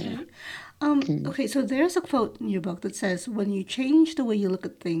sense. yeah. Okay. Mm, Okay, so there's a quote in your book that says, "When you change the way you look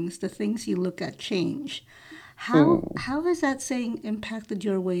at things, the things you look at change." mm. How has that saying impacted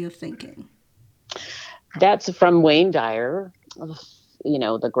your way of thinking? That's from Wayne Dyer,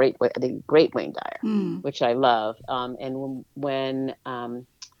 the great Wayne Dyer, Mm. which I love. And when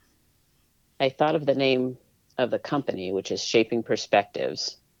I thought of the name of the company, which is Shaping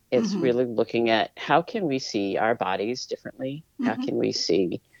Perspectives, it's Mm-hmm. really looking at how can we see our bodies differently? How Mm-hmm. can we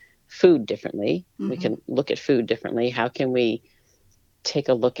see food differently? We Mm-hmm. can look at food differently. How can we take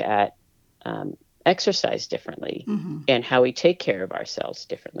a look at um, exercise differently, Mm-hmm. and how we take care of ourselves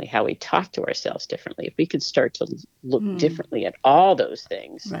differently, how we talk to ourselves differently? If we could start to look Mm. differently at all those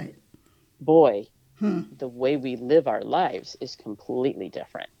things, Right. boy, Hmm. the way we live our lives is completely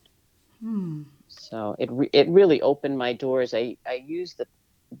different. Hmm. So it really opened my doors. I use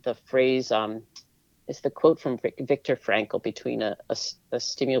the phrase, it's the quote from Viktor Frankl: between a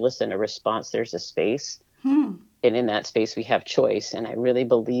stimulus and a response, there's a space, Hmm. and in that space we have choice. And I really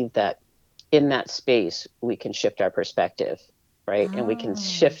believe that in that space we can shift our perspective, right? And we can Ah.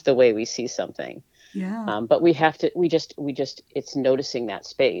 shift the way we see something. Yeah. But we have to, we just, it's noticing that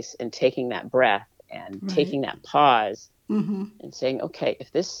space and taking that breath and Right. taking that pause Mm-hmm. and saying, okay,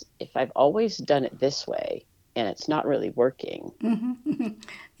 if I've always done it this way and it's not really working, Mm-hmm.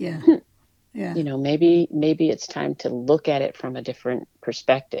 Yeah. Yeah. maybe it's time to look at it from a different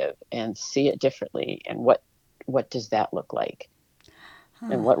perspective and see it differently. And what does that look like?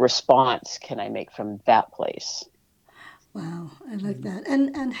 And what response can I make from that place? Wow. I like Mm-hmm. that.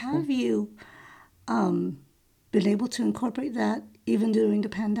 And have you been able to incorporate that even during the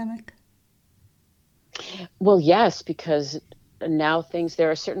pandemic? Well, yes, because now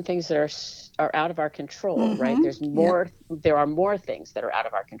there are certain things that are out of our control, right? Mm-hmm. Yep. There are more things that are out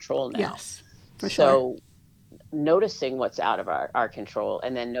of our control now. Yes. For sure. So noticing what's out of our control,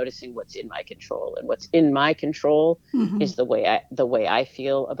 and then noticing what's in my control. And what's in my control Mm-hmm. is the way I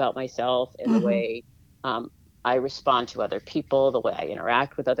feel about myself, and the Mm-hmm. way um, I respond to other people, the way I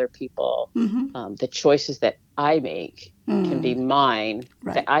interact with other people, Mm-hmm. the choices that I make can be Mm. mine,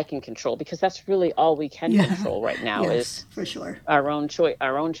 that Right. I can control, because that's really all we can Yeah. control right now Yes, is for sure. our own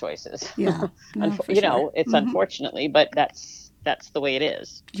choices. Yeah. No, for sure. It's Mm-hmm. unfortunately, but that's the way it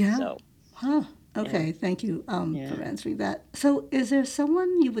is. Yeah. So Huh. yeah, Okay. Thank you for yeah. answering that. So, is there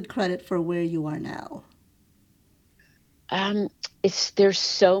someone you would credit for where you are now? Um, there's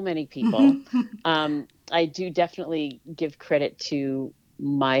so many people. Mm-hmm. I do definitely give credit to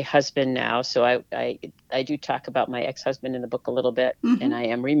my husband now. So I do talk about my ex-husband in the book a little bit, Mm-hmm. and I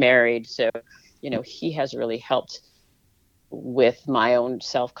am remarried. So, he has really helped with my own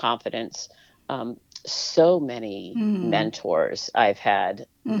self-confidence. so many Mm. mentors I've had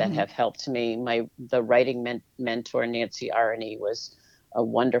that Mm-hmm. have helped me. The writing mentor Nancy Arney was a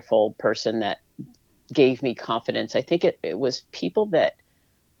wonderful person that gave me confidence. I think it was people that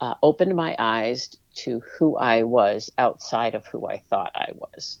opened my eyes to who I was outside of who I thought I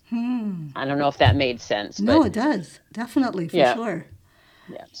was. Hmm. I don't know if that made sense, No, but it does. Definitely, for yeah, sure.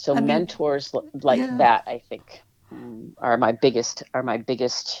 yeah. So I mean, mentors like yeah. that, I think, are my biggest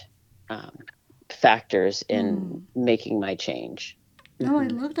um, factors in Hmm. making my change. No, I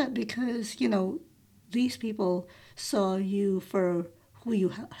Hmm. love that because, these people saw you for who you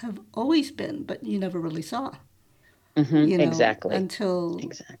have always been, but you never really saw, Exactly. until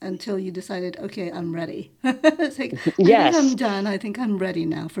Exactly. you decided, okay, I'm ready. It's like, I think I'm Yes. done. I think I'm ready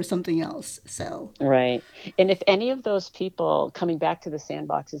now for something else. So, Right. And if any of those people, coming back to the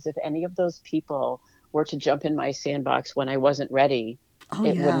sandboxes, if any of those people were to jump in my sandbox when I wasn't ready, oh,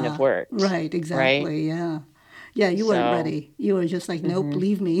 it wouldn't have yeah, worked. right, Right. exactly. Yeah. Yeah, you weren't So, ready. You were just like, nope, hmm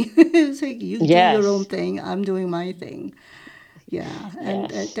leave me. It's like, you do your own yes, thing. I'm doing my thing. Yeah,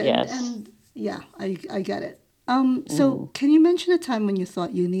 yes, yes. and yeah, I get it. So hmm can you mention a time when you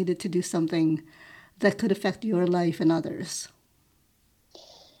thought you needed to do something that could affect your life and others?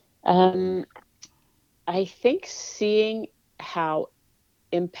 Um, I think seeing how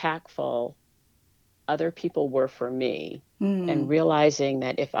impactful other people were for me and Hmm. realizing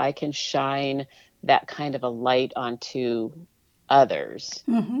that if I can shine that kind of a light onto others,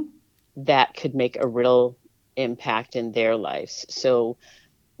 Mm-hmm. that could make a real impact in their lives. So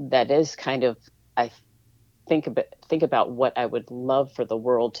that is kind of, I think about what I would love for the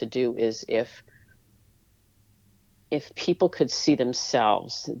world to do is if people could see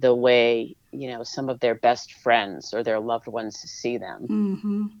themselves the way, some of their best friends or their loved ones see them,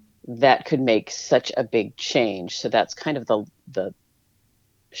 Mm-hmm. that could make such a big change. So that's kind of the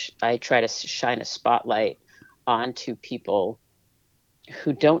I try to shine a spotlight onto people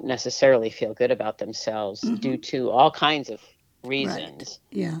who don't necessarily feel good about themselves Mm-hmm. due to all kinds of Right. reasons.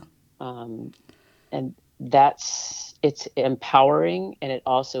 Yeah. Um, and it's empowering, and it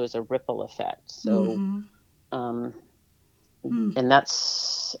also is a ripple effect. So, Mm-hmm. um, Hmm. and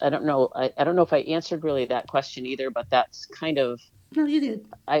that's, I don't know if I answered really that question either, but that's kind of, No, you did.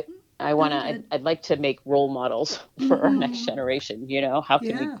 I, I No, want you to, did. I'd like to make role models for our next Mm-hmm. generation. How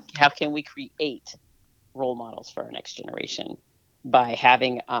can we, Yeah. how can we create role models for our next generation by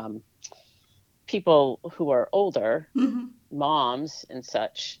having, people who are older, Mm-hmm. moms and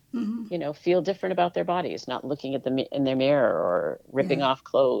such, Mm-hmm. feel different about their bodies, not looking at them in their mirror or ripping Yeah. off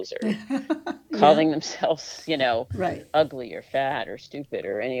clothes or Yeah. calling themselves, Right. ugly or fat or stupid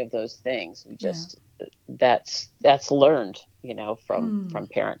or any of those things. We Yeah. just that's learned, from Hmm.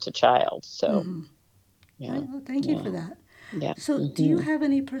 parent to child. So Mm-hmm. yeah, Well, thank you yeah, for that. yeah. So, do you hmm have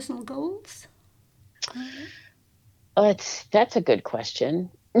any personal goals? that's a good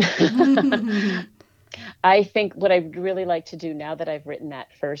question. Mm-hmm. I think what I'd really like to do now that I've written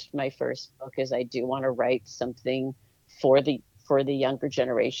my first book is I do want to write something for the younger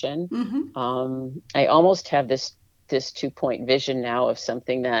generation. Mm-hmm. I almost have this 2 point vision now of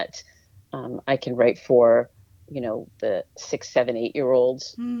something that I can write for, the 6, 7, 8 year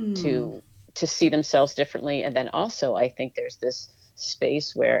olds Hmm. to see themselves differently. And then also I think there's this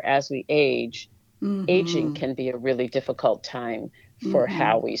space where as we aging Mm-hmm. can be a really difficult time for Mm-hmm.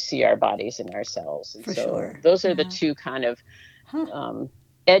 how we see our bodies and ourselves. And For so sure. those are the Yeah. two kind of Huh. um,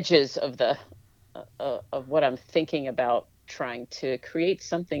 edges of what I'm thinking about trying to create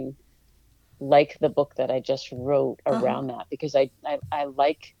something like the book that I just wrote Uh-huh. around that because I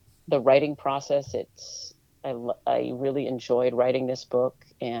like the writing process. I really enjoyed writing this book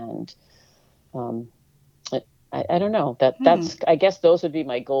and um, I don't know Hmm. that's I guess those would be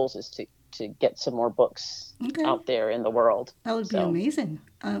my goals is to get some more books Okay. out there in the world. That would be So amazing.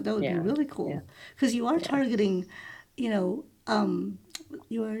 That would be yeah, really yeah, cool because you are yeah. targeting, you know,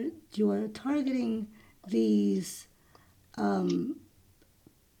 you are targeting these.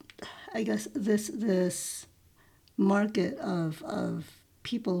 I guess this market of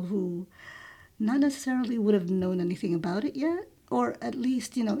people who not necessarily would have known anything about it yet, or at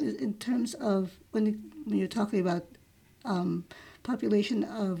least in terms of when you're talking about population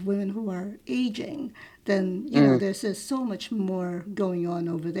of women who are aging, then Mm, there's just so much more going on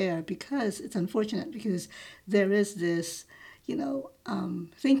over there because it's unfortunate because there is this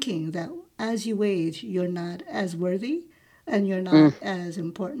thinking that as you age you're not as worthy and you're not mm, as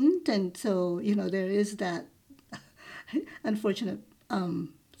important, and so there is that unfortunate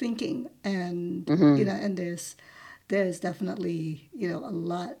thinking, and mm-hmm, and there's definitely a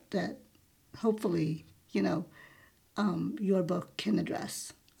lot that hopefully your book can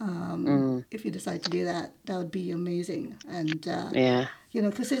address. Mm, If you decide to do that, that would be amazing. And yeah.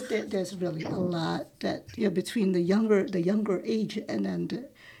 because there's really a lot that between the younger age and then the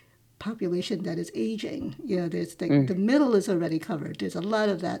population that is aging. There's Mm, the middle is already covered. There's a lot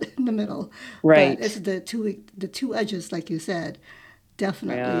of that in the middle, but it's right. the two edges, like you said.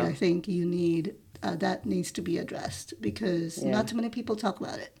 Definitely, Yeah. I think you need that needs to be addressed because not Yeah. too many people talk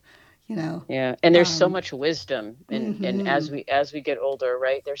about it. You know. Yeah. And there's so much wisdom and Mm-hmm. as we get older,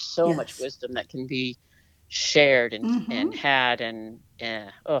 right? There's so much Yes. wisdom that can be shared and Mm-hmm. had and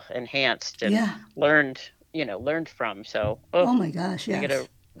enhanced and Yeah. learned from. So, Oh my gosh. we Yes. gotta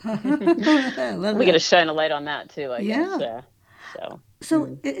I love we gotta that. shine a light on that too, I guess. Yeah. So,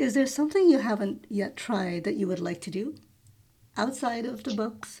 So, is there something you haven't yet tried that you would like to do outside of the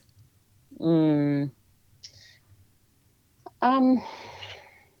books? mm, um,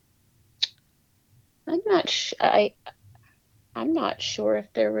 I'm not. I'm not sure if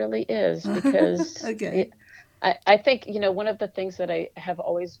there really is because Okay. I think, one of the things that I have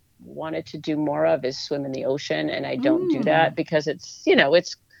always wanted to do more of is swim in the ocean. And I don't do Mm. that because it's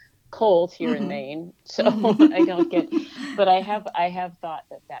cold here in Mm-hmm. Maine. So I don't get, Mm-hmm. but I have thought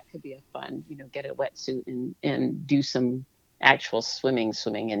that that could be a fun, get a wetsuit and do some actual swimming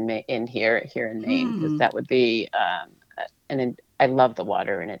in here in Maine because Hmm. that would be, and I love the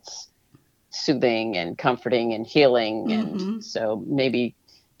water and it's soothing and comforting and healing. And Mm-hmm. so maybe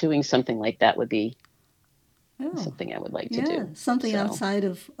doing something like that would be Oh, something I would like to yeah. do. Something So, outside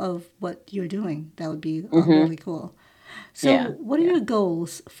of what you're doing. That would be hmm really cool. So, yeah, what are yeah. your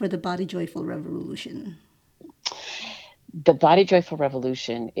goals for the Body Joyful Revolution? The Body Joyful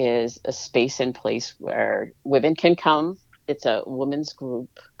Revolution is a space and place where women can come. It's a women's group,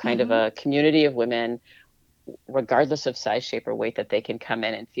 kind of Mm-hmm. a community of women, regardless of size, shape, or weight, that they can come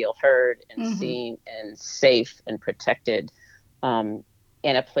in and feel heard and Mm-hmm. seen and safe and protected, um,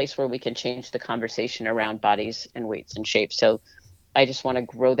 in a place where we can change the conversation around bodies and weights and shapes. So I just want to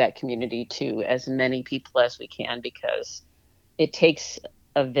grow that community to as many people as we can because it takes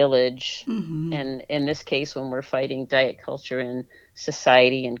a village. Mm-hmm. And in this case, when we're fighting diet culture and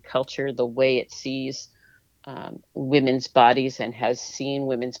society and culture, the way it sees women's bodies and has seen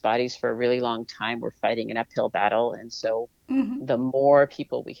women's bodies for a really long time, we're fighting an uphill battle. And so Mm-hmm. the more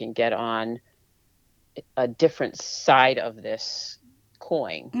people we can get on a different side of this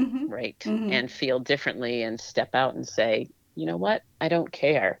coin, Mm-hmm. right? Mm-hmm. And feel differently and step out and say, you know what? I don't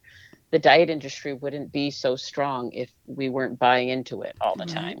care. The diet industry wouldn't be so strong if we weren't buying into it all the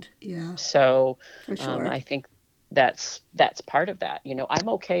time. Right. Yeah. So For sure. I think that's part of that. I'm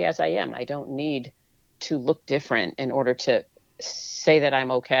okay as I am. I don't need to look different in order to say that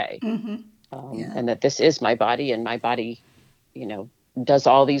I'm okay, Mm-hmm. Yeah. and that this is my body and my body, you know, does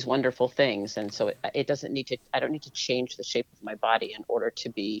all these wonderful things. And so it doesn't need to. I don't need to change the shape of my body in order to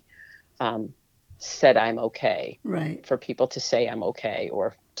be um, said I'm okay, Right. for people to say I'm okay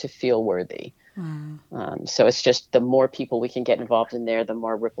or to feel worthy. Wow. So it's just the more people we can get involved in there, the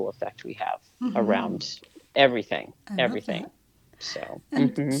more ripple effect we have Mm-hmm. around everything, I love everything. that. So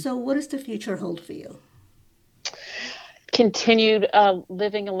And so, what does the future hold for you? continued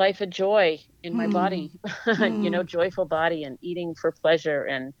living a life of joy in my Hmm. body, Hmm. joyful body and eating for pleasure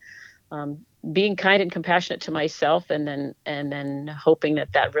and being kind and compassionate to myself, and then hoping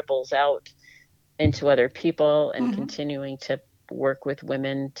that that ripples out into other people and Hmm. continuing to work with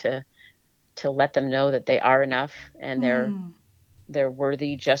women to let them know that they are enough and Hmm. they're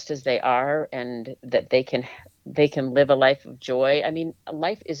worthy just as they are, and that they can live a life of joy. I mean,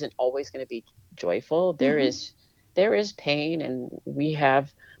 life isn't always going to be joyful. there Hmm. is there is pain, and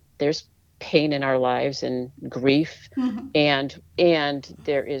there's pain in our lives and grief, Hmm. and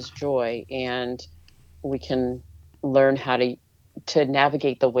there is joy, and we can learn how to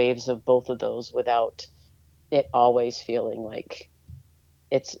navigate the waves of both of those without it always feeling like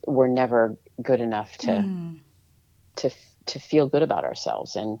we're never good enough Hmm. to to feel good about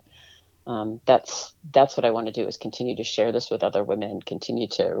ourselves. And that's what I want to do, is continue to share this with other women, continue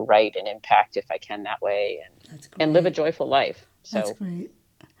to write and impact if I can that way, That's and live a great. joyful life. That's So great.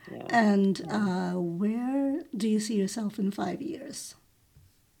 yeah, And yeah. where do you see yourself in 5 years?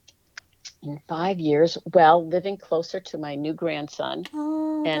 In 5 years, well, living closer to my new grandson,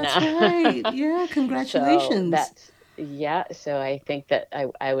 Oh, and that's right. Yeah, so congratulations. that's yeah. So I think that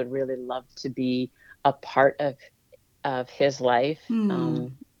I would really love to be a part of his life, Hmm.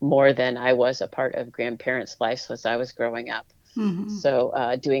 more than I was a part of grandparents' lives as I was growing up. Mm-hmm. So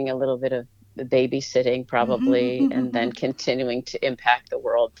doing a little bit of babysitting probably, and then continuing to impact the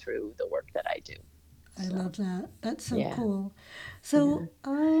world through the work that I do. I So love that. That's so yeah, cool. yeah. So,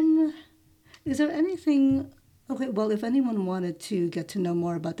 is there anything? Okay, well, if anyone wanted to get to know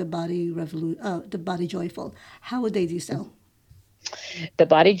more about the Body Joyful, how would they do so? The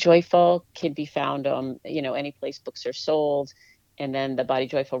Body Joyful can be found any place books are sold. And then the Body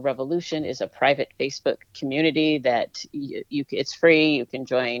Joyful Revolution is a private Facebook community that it's free. You can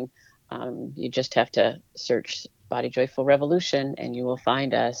join. You just have to search Body Joyful Revolution and you will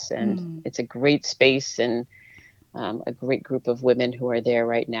find us. And it's a great space and a great group of women who are there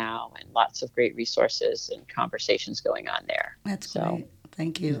right now and lots of great resources and conversations going on there. That's So, great.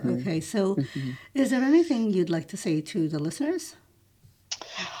 Thank you. mhm, Okay, so mhm. is there anything you'd like to say to the listeners?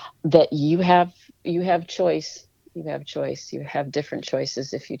 That you have choice. You have choice. You have different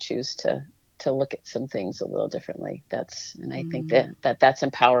choices if you choose to look at some things a little differently. And I think that's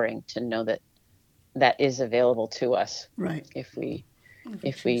empowering to know that that is available to us Right, if we if you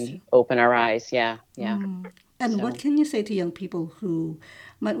if choose to. we open our eyes. Yeah, yeah. And what So, can you say to young people who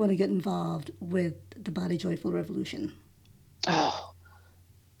might want to get involved with the Body Joyful Revolution? oh,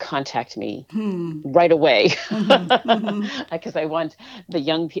 contact me right away because I want the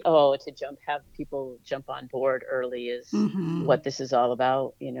young people to have people jump on board early is what this is all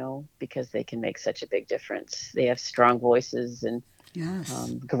about, because they can make such a big difference. They have strong voices and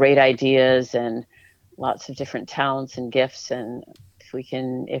Yes. great ideas and lots of different talents and gifts. And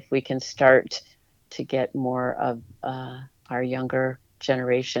if we can start to get more of our younger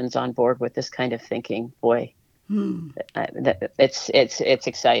generations on board with this kind of thinking, boy, it's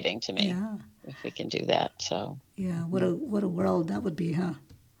exciting to me Yeah. if we can do that. So Yeah. mhm. What a world that would be, huh?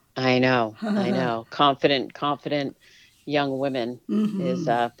 I know. Confident young women is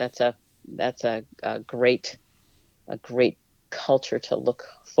that's a great culture to look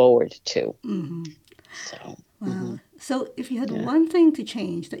forward to. So Wow. So if you had yeah. one thing to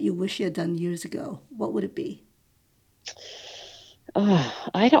change that you wish you had done years ago, what would it be?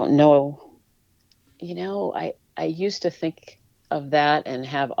 I don't know. I used to think of that and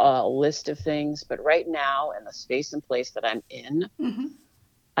have a list of things, but right now in the space and place that I'm in,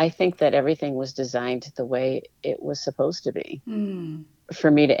 I think that everything was designed the way it was supposed to be for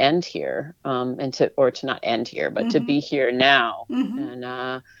me to end here, and to not end here, but to be here now.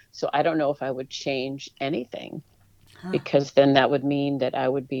 And so I don't know if I would change anything because then that would mean that I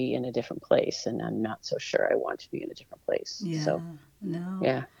would be in a different place, and I'm not so sure I want to be in a different place. Yeah. So No.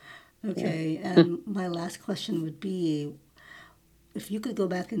 yeah, yeah. Okay. And my last question would be, if you could go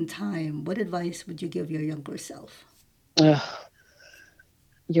back in time, what advice would you give your younger self? Ugh,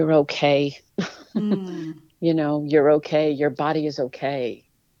 you're okay. You're okay. Your body is okay.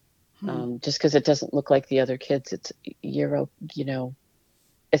 Just because it doesn't look like the other kids, you're you know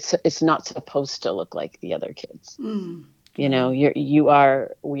it's not supposed to look like the other kids. Wow.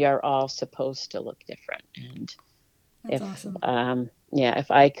 We are all supposed to look different. And That's if awesome. yeah,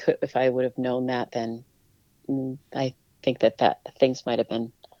 if I would have known that, then I think that things might have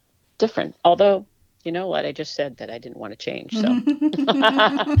been different. Although, you know what, I just said that I didn't want to change. So,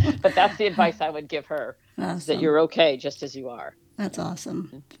 but that's the advice I would give her: is that Awesome. you're okay just as you are. That's So,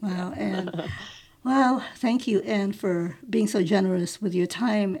 awesome. Wow. And yeah. wow, thank you, Anne, for being so generous with your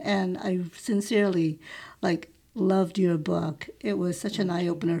time. And I sincerely, loved your book. It was such an eye Thank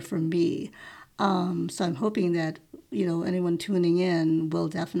you. opener for me. So I'm hoping that anyone tuning in will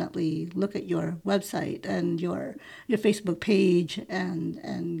definitely look at your website and your Facebook page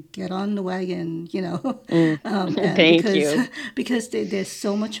and get on the wagon. And Thank because you. there's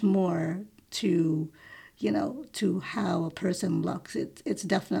so much more to to how a person looks. It's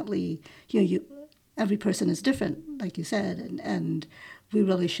definitely, every person is different, like you said, and we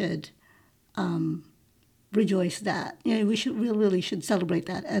really should rejoice that. We really should celebrate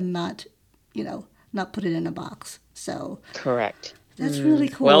that and not, not put it in a box. So Correct. that's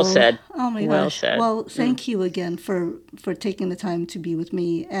really Well cool. said. Oh my Well gosh. said. Well, thank you again for taking the time to be with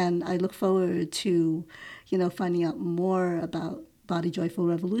me, and I look forward to, finding out more about Body Joyful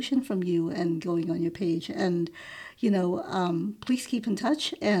Revolution from you and going on your page. And, please keep in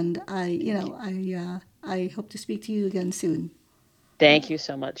touch. And Thank you. I hope to speak to you again soon. Thank you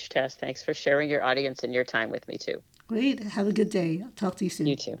so much, Tess. Thanks for sharing your audience and your time with me too. Great. Have a good day. I'll talk to you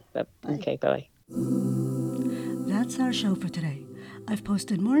You soon. too. Bye. Okay, bye. That's our show for today. I've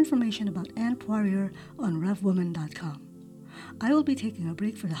posted more information about Anne Poirier on RevWoman.com. I will be taking a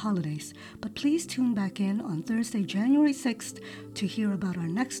break for the holidays, but please tune back in on Thursday, January 6th to hear about our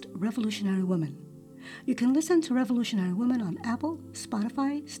next revolutionary woman. You can listen to Revolutionary Woman on Apple,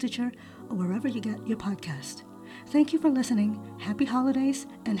 Spotify, Stitcher, or wherever you get your podcast. Thank you for listening. Happy holidays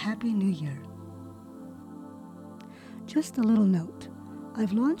and Happy New Year. Just a little note.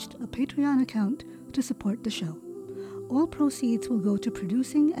 I've launched a Patreon account to support the show. all proceeds will go to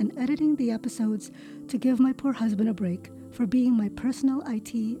producing and editing the episodes to give my poor husband a break for being my personal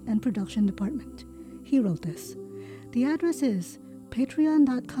IT and production department. He wrote this. The address is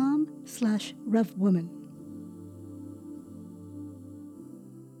patreon.com/revwoman.